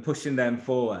ahead and pushing them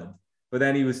forward. But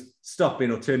then he was stopping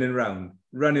or turning around,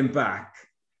 running back,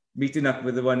 meeting up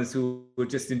with the ones who were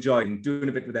just enjoying, doing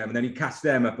a bit with them. And then he catch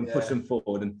them up and push them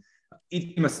forward. And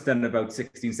he must have done about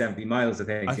 16, 17 miles, I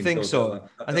think. I think so.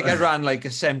 I think I ran like a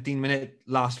 17-minute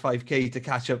last 5K to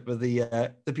catch up with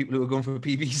the people who were going for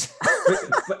PBs.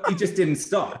 but he just didn't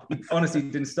stop. He honestly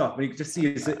didn't stop. And you could just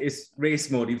see his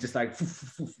race mode. He was just like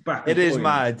back. It is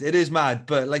mad. It is mad.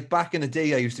 But like back in the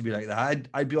day, I used to be like that.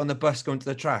 I'd be on the bus going to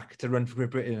the track to run for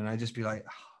Great Britain, and I'd just be like,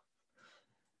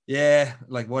 yeah,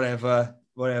 like whatever.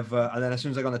 And then as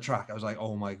soon as I got on the track, I was like,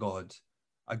 oh my God,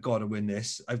 I got to win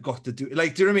this. I've got to do it.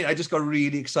 Like, do you know what I mean? I just got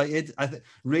really excited.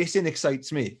 Racing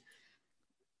excites me.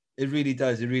 It really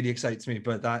does. It really excites me.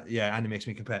 But that, yeah, and it makes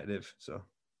me competitive. So.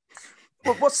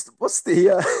 Well, what's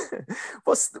the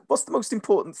most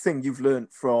important thing you've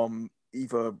learned from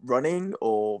either running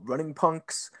or running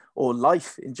punks or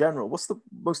life in general? What's the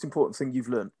most important thing you've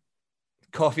learned?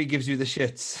 Coffee gives you the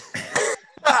shits.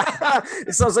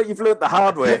 It sounds like you've learned the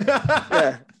hard way.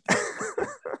 Yeah.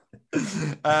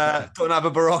 Don't have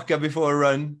a Barocca before a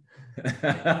run.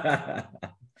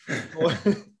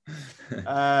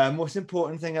 Most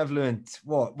important thing I've learned.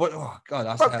 What? Oh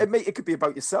God, it could be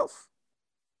about yourself.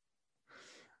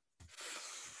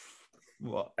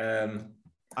 What? I'm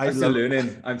still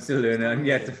learning. I'm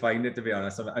yet to find it, to be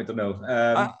honest. I don't know.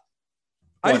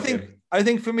 I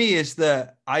think for me is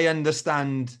that I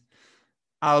understand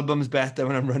albums better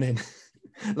when I'm running.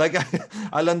 Like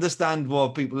I'll understand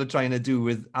what people are trying to do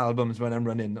with albums when I'm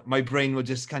running. My brain will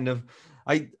just kind of,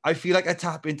 I feel like I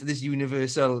tap into this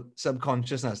universal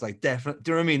subconsciousness. Like definitely,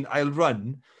 do you know what I mean? I'll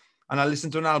run and I'll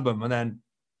listen to an album and then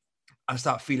I'll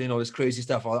start feeling all this crazy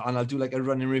stuff, and I'll do like a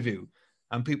running review.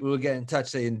 And people will get in touch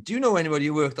saying, do you know anybody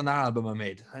who worked on that album I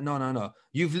made? No.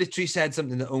 You've literally said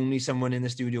something that only someone in the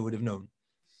studio would have known.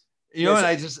 You know, and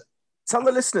I just... Tell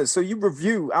the listeners, so you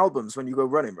review albums when you go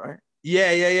running, right?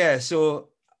 Yeah. So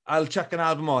I'll chuck an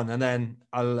album on and then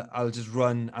I'll just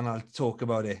run and I'll talk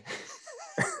about it.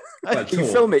 You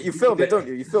film it, don't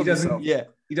you? You film yourself. Yeah.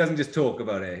 He doesn't just talk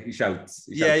about it, he shouts.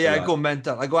 I go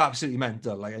mental. I go absolutely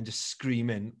mental. Like I'm just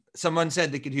screaming. Someone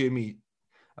said they could hear me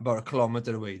about a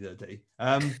kilometer away the other day.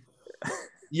 And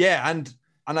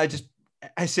I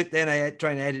sit there and I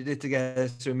try and edit it together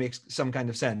so it makes some kind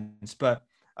of sense. But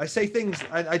I say things,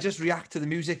 I just react to the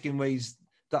music in ways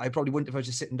that I probably wouldn't if I was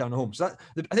just sitting down at home. So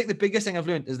I think the biggest thing I've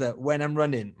learned is that when I'm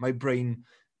running, my brain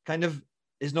kind of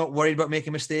is not worried about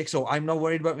making mistakes, or I'm not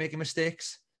worried about making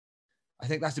mistakes. I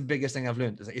think that's the biggest thing I've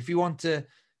learned. Is like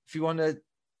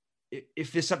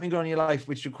if there's something going on in your life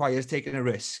which requires taking a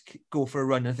risk, go for a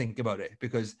run and think about it,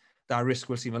 because that risk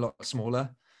will seem a lot smaller.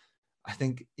 I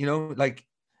think, like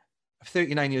I'm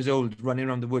 39 years old running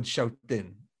around the woods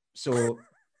shouting. So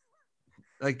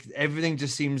like everything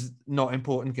just seems not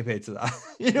important compared to that.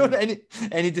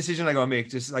 Any decision I gotta make,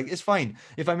 just like, it's fine.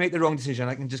 If I make the wrong decision,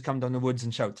 I can just come down the woods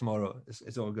and shout tomorrow.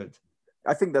 It's all good.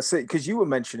 I think that's it. Because you were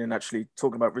mentioning, actually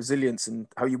talking about resilience and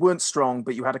how you weren't strong,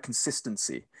 but you had a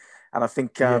consistency. And I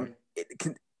think in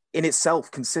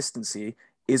itself, consistency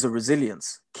is a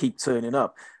resilience. Keep turning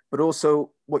up. But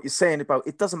also what you're saying about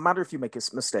it doesn't matter if you make a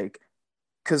mistake,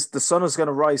 because the sun is going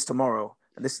to rise tomorrow.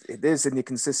 And it is in your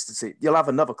consistency. You'll have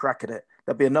another crack at it.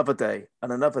 There'll be another day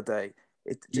and another day.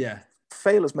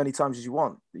 Fail as many times as you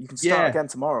want. You can start again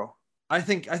tomorrow. I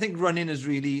think running is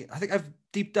really, I think I've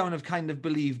deep down I've kind of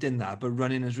believed in that, but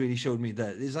running has really showed me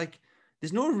that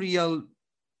there's no real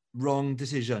wrong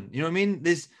decision. You know what I mean?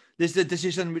 There's the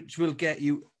decision which will get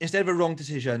you, instead of a wrong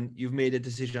decision, you've made a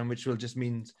decision which will just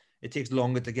means it takes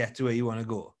longer to get to where you want to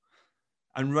go.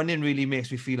 And running really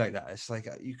makes me feel like that. It's like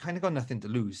you kind of got nothing to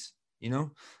lose, you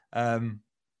know?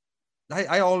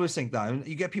 I always think that.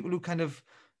 You get people who kind of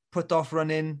put off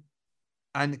running,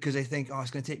 and because they think,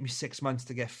 it's going to take me 6 months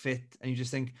to get fit. And you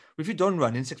just think, well, if you're done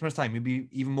running 6 months' time, you'll be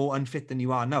even more unfit than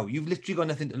you are now. You've literally got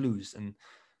nothing to lose. And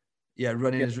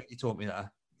running has really taught me that.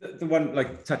 The one,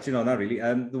 like touching on that really,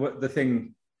 the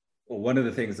thing, or one of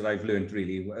the things that I've learned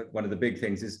really, one of the big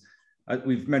things is,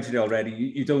 we've mentioned it already,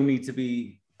 you don't need to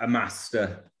be a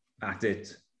master at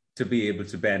it to be able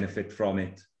to benefit from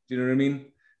it. Do you know what I mean?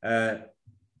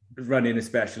 Running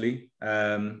especially,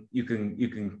 you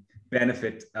can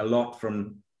benefit a lot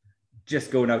from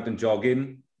just going out and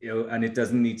jogging, and it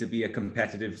doesn't need to be a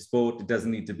competitive sport. It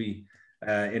doesn't need to be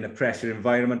in a pressure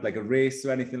environment like a race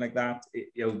or anything like that.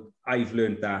 I've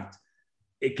learned that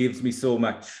it gives me so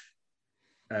much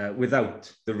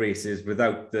without the races,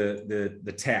 without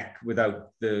the tech,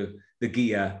 without the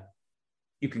gear.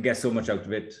 You can get so much out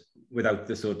of it without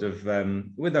the sort of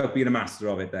without being a master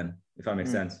of it, then, if that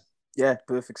makes sense. Yeah,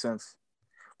 perfect sense.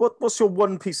 What's your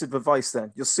one piece of advice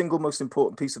then? Your single most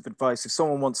important piece of advice if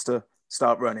someone wants to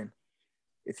start running?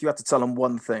 If you had to tell them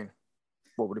one thing,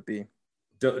 what would it be?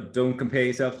 Don't compare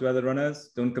yourself to other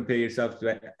runners. Don't compare yourself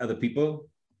to other people.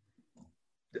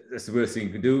 That's the worst thing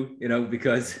you can do,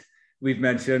 because we've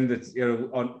mentioned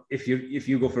that, if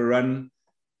you go for a run,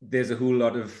 there's a whole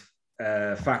lot of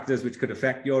factors which could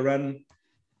affect your run.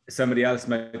 Somebody else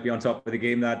might be on top of the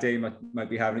game that day, might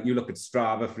be having it. You look at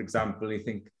Strava, for example, you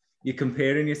think you're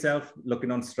comparing yourself,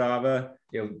 looking on Strava,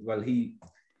 well, he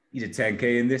did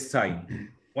 10K in this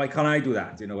time. Why can't I do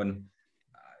that? And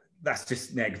that's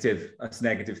just negative. That's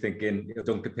negative thinking.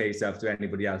 Don't compare yourself to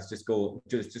anybody else. Just go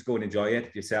and enjoy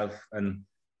it yourself. And,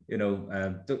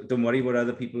 don't worry what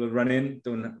other people are running.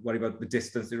 Don't worry about the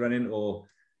distance they're running or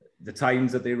the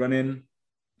times that they run in.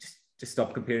 Just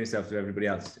stop comparing yourself to everybody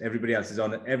else.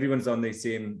 Everyone's on the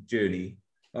same journey,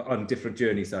 on different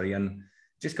journeys, sorry, and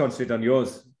just concentrate on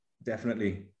yours,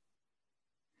 definitely.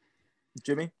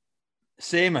 Jimmy?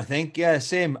 Same, I think. Yeah,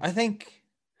 same. I think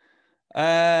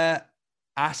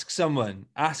ask someone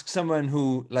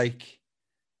who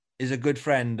is a good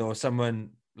friend or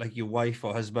someone like your wife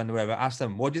or husband or whatever. Ask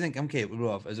them, what do you think I'm capable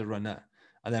of as a runner?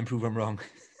 And then prove them wrong.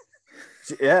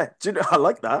 Yeah, I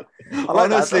like that.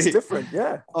 Honestly, that's different.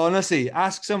 Yeah. Honestly,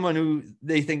 ask someone who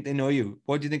they think they know you.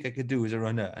 What do you think I could do as a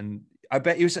runner? And I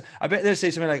bet they'll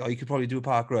say something like, "Oh, you could probably do a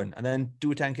park run and then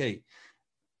do a 10K."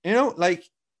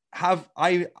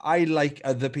 I like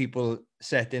other people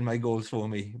setting my goals for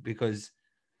me, because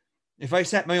if I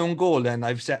set my own goal, then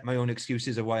I've set my own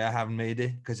excuses of why I haven't made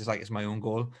it, because it's my own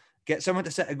goal. Get someone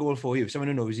to set a goal for you, someone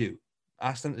who knows you.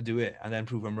 Ask them to do it and then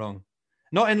prove them wrong.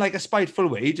 Not in a spiteful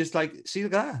way, just see,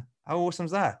 look at that. How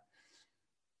awesome's that?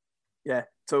 Yeah,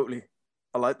 totally.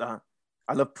 I like that.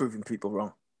 I love proving people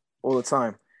wrong all the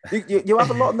time. You have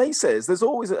a lot of naysayers. There's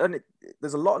always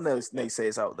there's a lot of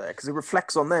naysayers out there because it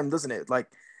reflects on them, doesn't it? Like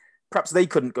perhaps they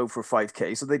couldn't go for a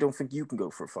 5K, so they don't think you can go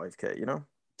for a 5K,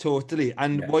 Totally.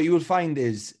 And what you will find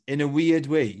is, in a weird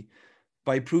way,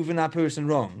 by proving that person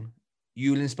wrong,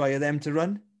 you'll inspire them to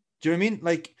run. Do you know what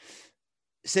I mean?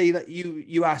 Say that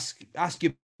you ask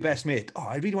your best mate,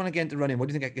 I really want to get into running. What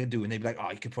do you think I could do? And they'd be like,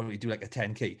 you could probably do a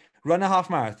 10K. Run a half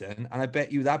marathon, and I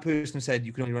bet you that person who said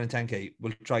you could only run a 10K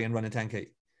will try and run a 10K.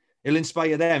 It'll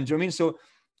inspire them. Do you know what I mean? So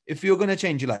if you're going to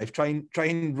change your life, try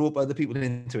and rope other people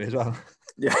into it as well.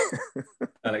 Yeah.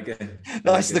 I like it.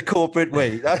 That's the corporate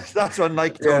way. That's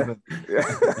unlike Tolman.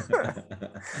 Yeah.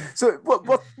 So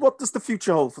what does the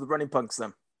future hold for the Running Punks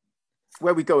then?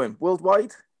 Where are we going?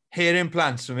 Worldwide? Hair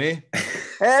implants for me.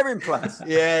 Hair implants?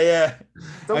 Yeah.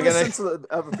 Don't listen to the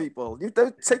other people. You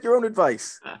don't take your own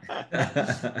advice.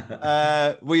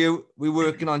 We're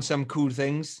working on some cool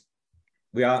things.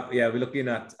 We are, we're looking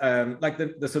at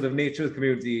the sort of nature of the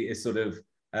community is sort of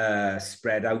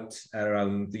spread out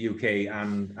around the UK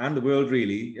and the world,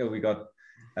 really. We got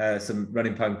some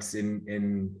running punks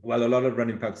in a lot of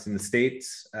running punks in the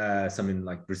States, some in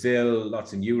Brazil,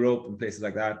 lots in Europe and places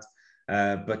like that.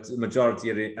 But the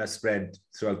majority are spread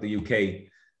throughout the UK.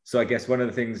 So I guess one of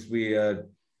the things we are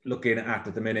looking at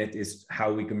the minute is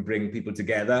how we can bring people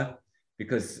together,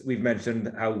 because we've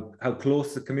mentioned how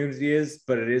close the community is,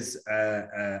 but it is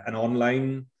an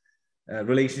online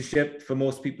relationship for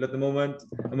most people at the moment.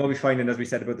 And what we're finding, as we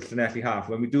said about the Llanelli half,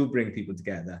 when we do bring people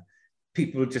together,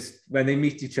 people just, when they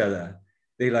meet each other,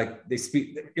 they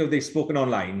speak, they've spoken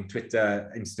online,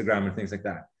 Twitter, Instagram, and things like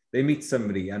that. They meet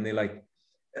somebody and they like,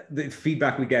 the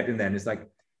feedback we get in then is like,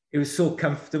 it was so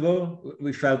comfortable.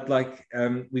 We felt like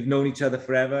we've known each other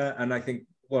forever. And I think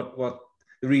what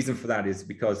the reason for that is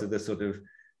because of the sort of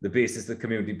the basis of the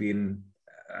community being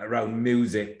around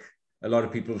music. A lot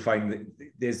of people find that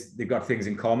they've got things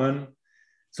in common.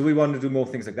 So we want to do more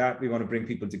things like that. We want to bring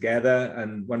people together.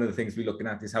 And one of the things we're looking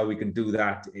at is how we can do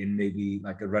that in maybe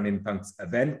like a Running Punks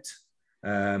event,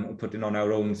 putting on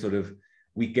our own sort of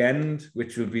weekend,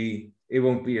 which will be, it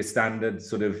won't be a standard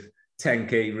sort of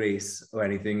 10K race or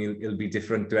anything. It'll be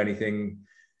different to anything,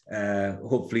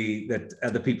 hopefully, that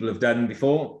other people have done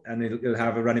before. And it'll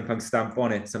have a Running Punks stamp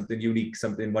on it, something unique,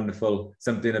 something wonderful,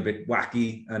 something a bit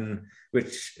wacky, and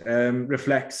which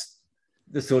reflects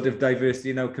the sort of diversity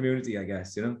in our community, I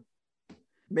guess,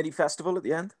 Mini festival at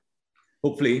the end?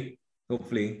 Hopefully.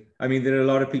 I mean, there are a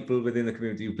lot of people within the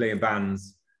community who play in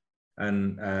bands.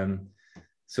 And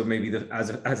so maybe as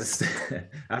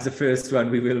a first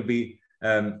one, we will be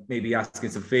maybe asking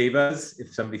some favors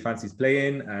if somebody fancies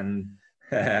playing. And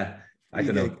I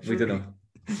don't know, we don't know.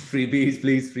 Freebie,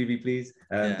 please.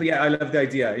 But yeah, I love the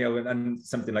idea, and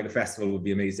something like a festival would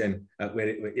be amazing,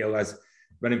 where as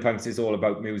Running Punks is all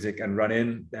about music and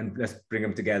running, and let's bring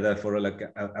them together for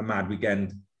a mad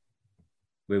weekend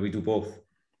where we do both.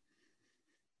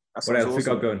 What else we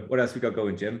got going? What else we got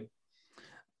going, Jim?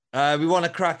 We want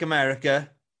to crack America.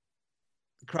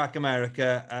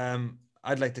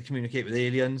 I'd like to communicate with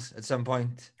aliens at some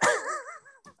point.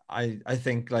 I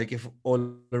think like if all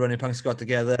the Running Punks got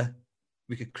together,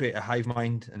 we could create a hive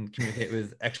mind and communicate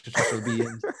with extraterrestrial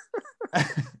beings.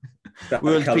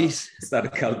 World peace. Is that a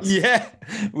cult? Yeah,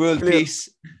 world peace.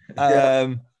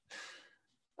 I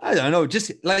don't know,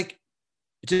 just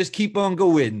keep on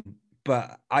going.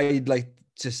 But I'd like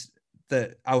just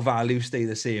that our values stay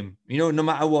the same. No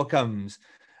matter what comes.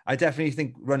 I definitely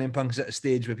think Running Punks at a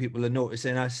stage where people are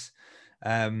noticing us.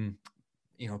 We're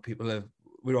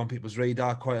on people's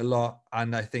radar quite a lot,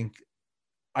 and I think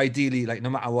ideally, like,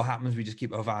 no matter what happens, we just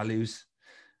keep our values,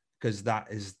 because that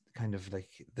is kind of like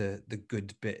the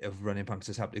good bit of Running Punks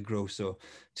has helped to grow. So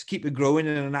just keep it growing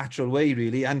in a natural way,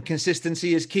 really, and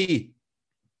consistency is key.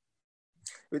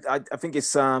 I think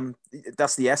it's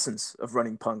that's the essence of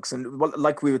Running Punks, and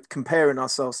like we were comparing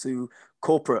ourselves to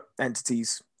corporate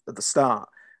entities at the start.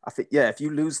 I think, if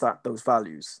you lose those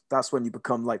values, that's when you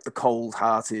become like the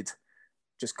cold-hearted,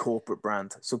 just corporate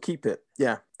brand. So keep it,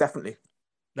 definitely.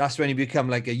 That's when you become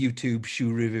like a YouTube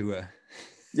shoe reviewer.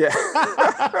 Yeah.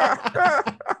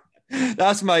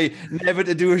 That's my never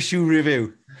to do a shoe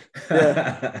review.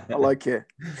 Yeah, I like it.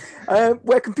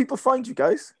 Where can people find you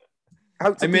guys?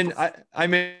 I'm in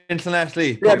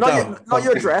Llanelli. Yeah, not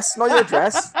your address. Not your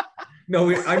address.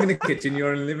 No, I'm in the kitchen.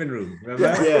 You're in the living room.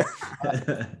 Remember? Yeah.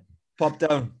 Pop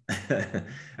down.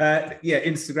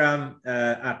 Instagram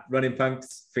at Running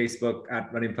Punks, Facebook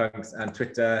at Running Punks, and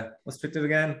Twitter. What's Twitter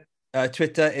again?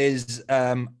 Twitter is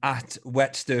at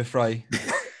Wet Stir Fry.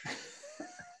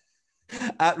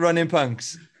 At Running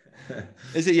Punks.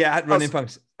 Is it? Yeah, at Running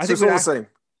Punks. I think we're the same.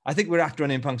 I think we're at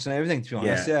Running Punks and everything, to be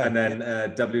honest. Yeah. And then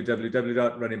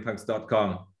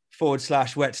www.runningpunks.com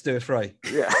 /Wet Stir Fry.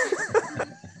 Yeah.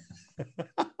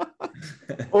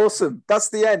 Awesome. That's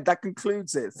the end. That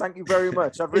concludes it. Thank you very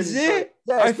much. Is it?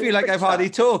 Yeah, I feel like I've hardly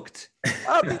talked.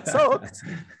 I've talked.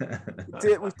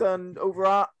 We've done over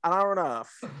an hour and a half.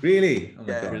 Really? Oh my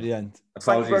God. Brilliant.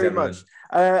 Thank you very much.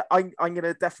 I'm going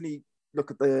to definitely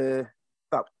look at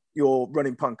your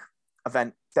Running Punk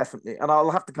event, definitely. And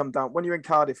I'll have to come down when you're in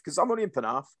Cardiff, because I'm only in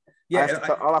Penarth. Yeah,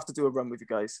 I'll have to do a run with you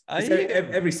guys.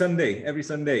 Every Sunday,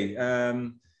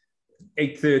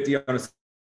 8:30 on a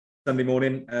Sunday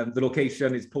morning. The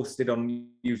location is posted on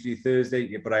usually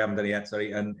Thursday, but I haven't done it yet,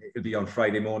 sorry. And it'll be on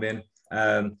Friday morning.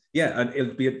 And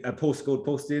it'll be a postcode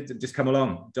posted. Just come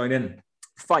along, join in.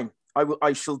 Fine.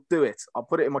 I shall do it. I'll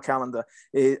put it in my calendar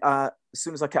as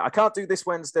soon as I can. I can't do this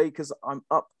Wednesday because I'm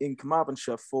up in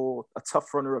Carmarthenshire for a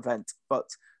Tough Runner event, but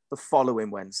the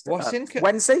following Wednesday.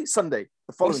 Sunday.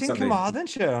 The following Sunday. What's in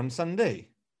Carmarthenshire on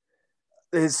Sunday?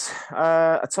 There's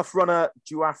a Tough Runner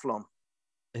duathlon.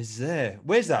 Is there?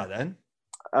 Where's that then?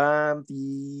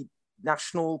 The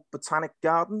National Botanic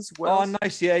Gardens. Wales. Oh,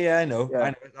 nice. Yeah, I know. I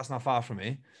know. That's not far from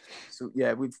me. So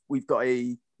yeah, we've got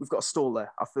a stall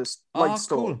there, our first live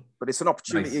stall. Cool. But it's an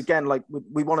opportunity again. Like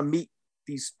we want to meet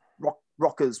these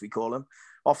rockers, we call them,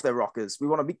 off their rockers. We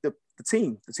want to meet the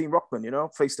team Rockman, you know,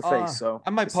 face to face. So I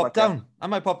might it's pop like down. I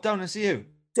might pop down and see you.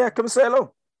 Yeah, come and say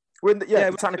hello. We're in the Yeah,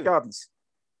 we'll Botanic do. Gardens.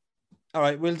 All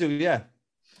right, we'll do. Yeah.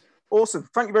 Awesome.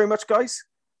 Thank you very much, guys.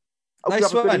 Hope you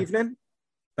Nice have a good one. evening.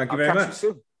 Thank you I'll very catch much. you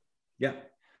soon. Yeah.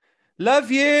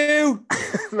 Love you.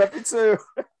 Love you too.